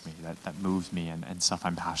interests me, that moves me, and stuff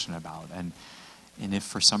I'm passionate about. And if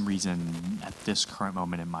for some reason at this current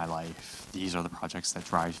moment in my life, these are the projects that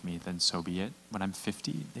drive me, then so be it. When I'm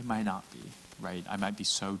 50, they might not be, right? I might be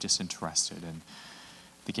so disinterested in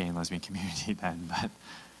the gay and lesbian community then that,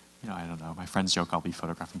 you know, I don't know. My friends joke I'll be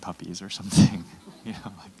photographing puppies or something. You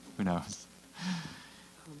know, like, who knows?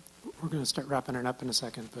 we're going to start wrapping it up in a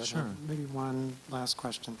second, but Sure. Maybe one last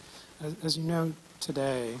question. As you know,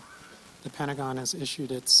 today, the Pentagon has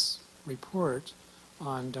issued its report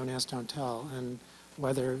on Don't Ask, Don't Tell, and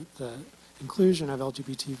whether the inclusion of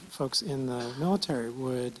LGBT folks in the military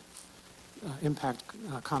would impact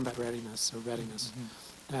combat readiness or readiness.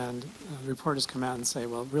 Mm-hmm. And the report has come out and say,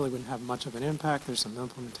 well, it really wouldn't have much of an impact. There's some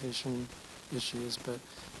implementation issues, but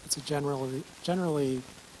it's a generally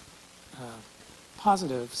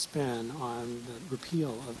positive spin on the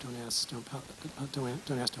repeal of Don't Ask, Don't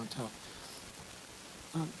Tell.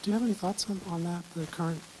 Do you have any thoughts on that, the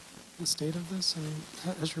state of this? I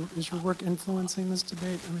mean, is your work influencing this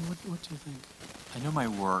debate? I mean, what do you think? I know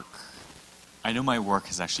my work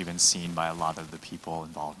has actually been seen by a lot of the people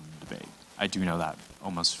involved in the debate. I do know that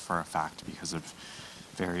almost for a fact because of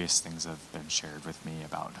various things that have been shared with me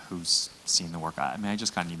about who's seen the work. I mean, I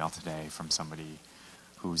just got an email today from somebody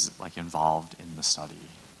who's like involved in the study,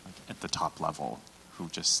 like at the top level, who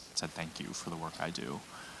just said thank you for the work I do.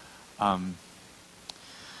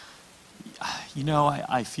 You know,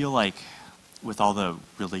 I feel like with all the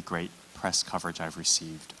really great press coverage I've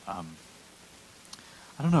received, I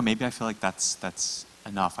don't know, maybe I feel like that's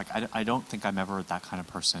enough. Like, I don't think I'm ever that kind of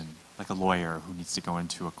person, like a lawyer who needs to go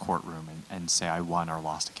into a courtroom and say I won or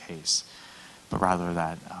lost a case, but rather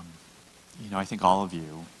that, you know, I think all of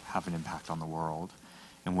you have an impact on the world,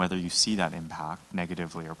 and whether you see that impact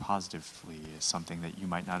negatively or positively is something that you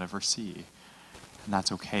might not ever see. And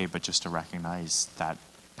that's okay, but just to recognize that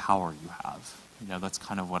power you have. You know, that's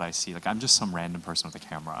kind of what I see. Like, I'm just some random person with a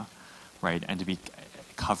camera, right? And to be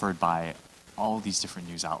covered by all these different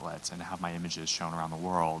news outlets and to have my images shown around the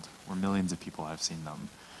world where millions of people have seen them,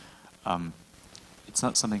 it's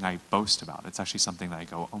not something I boast about. It's actually something that I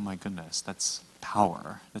go, oh my goodness, that's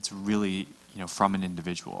power. That's really, you know, from an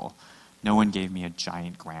individual. No one gave me a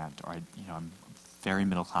giant grant, or I'm very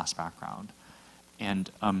middle class background.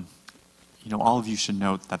 And, you know, all of you should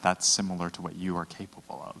note that that's similar to what you are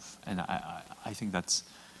capable of. And I think that's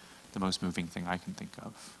the most moving thing I can think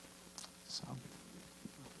of. So.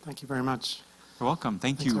 Thank you very much. You're welcome.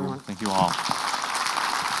 Thanks, Everyone. you. Thank you all.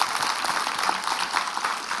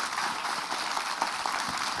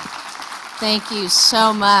 Thank you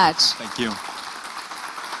so much. Thank you.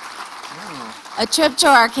 A trip to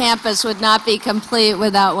our campus would not be complete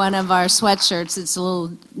without one of our sweatshirts. It's a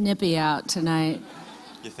little nippy out tonight.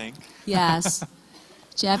 You think? Yes.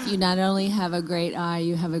 Jeff, you not only have a great eye,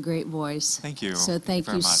 you have a great voice. Thank you. So thank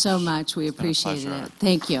you very so much. We It's been a appreciate pleasure. it.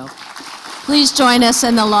 Thank you. Please join us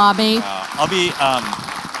in the lobby. I'll be.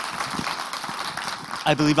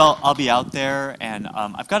 I believe I'll be out there, and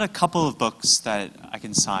I've got a couple of books that I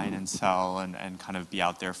can sign and sell, and kind of be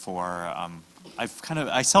out there for. I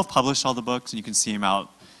self-published all the books, and you can see them out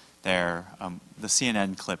there. The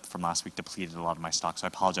CNN clip from last week depleted a lot of my stock, so I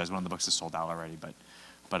apologize. One of the books is sold out already, but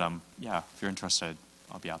yeah, if you're interested,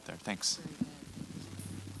 I'll be out there. Thanks.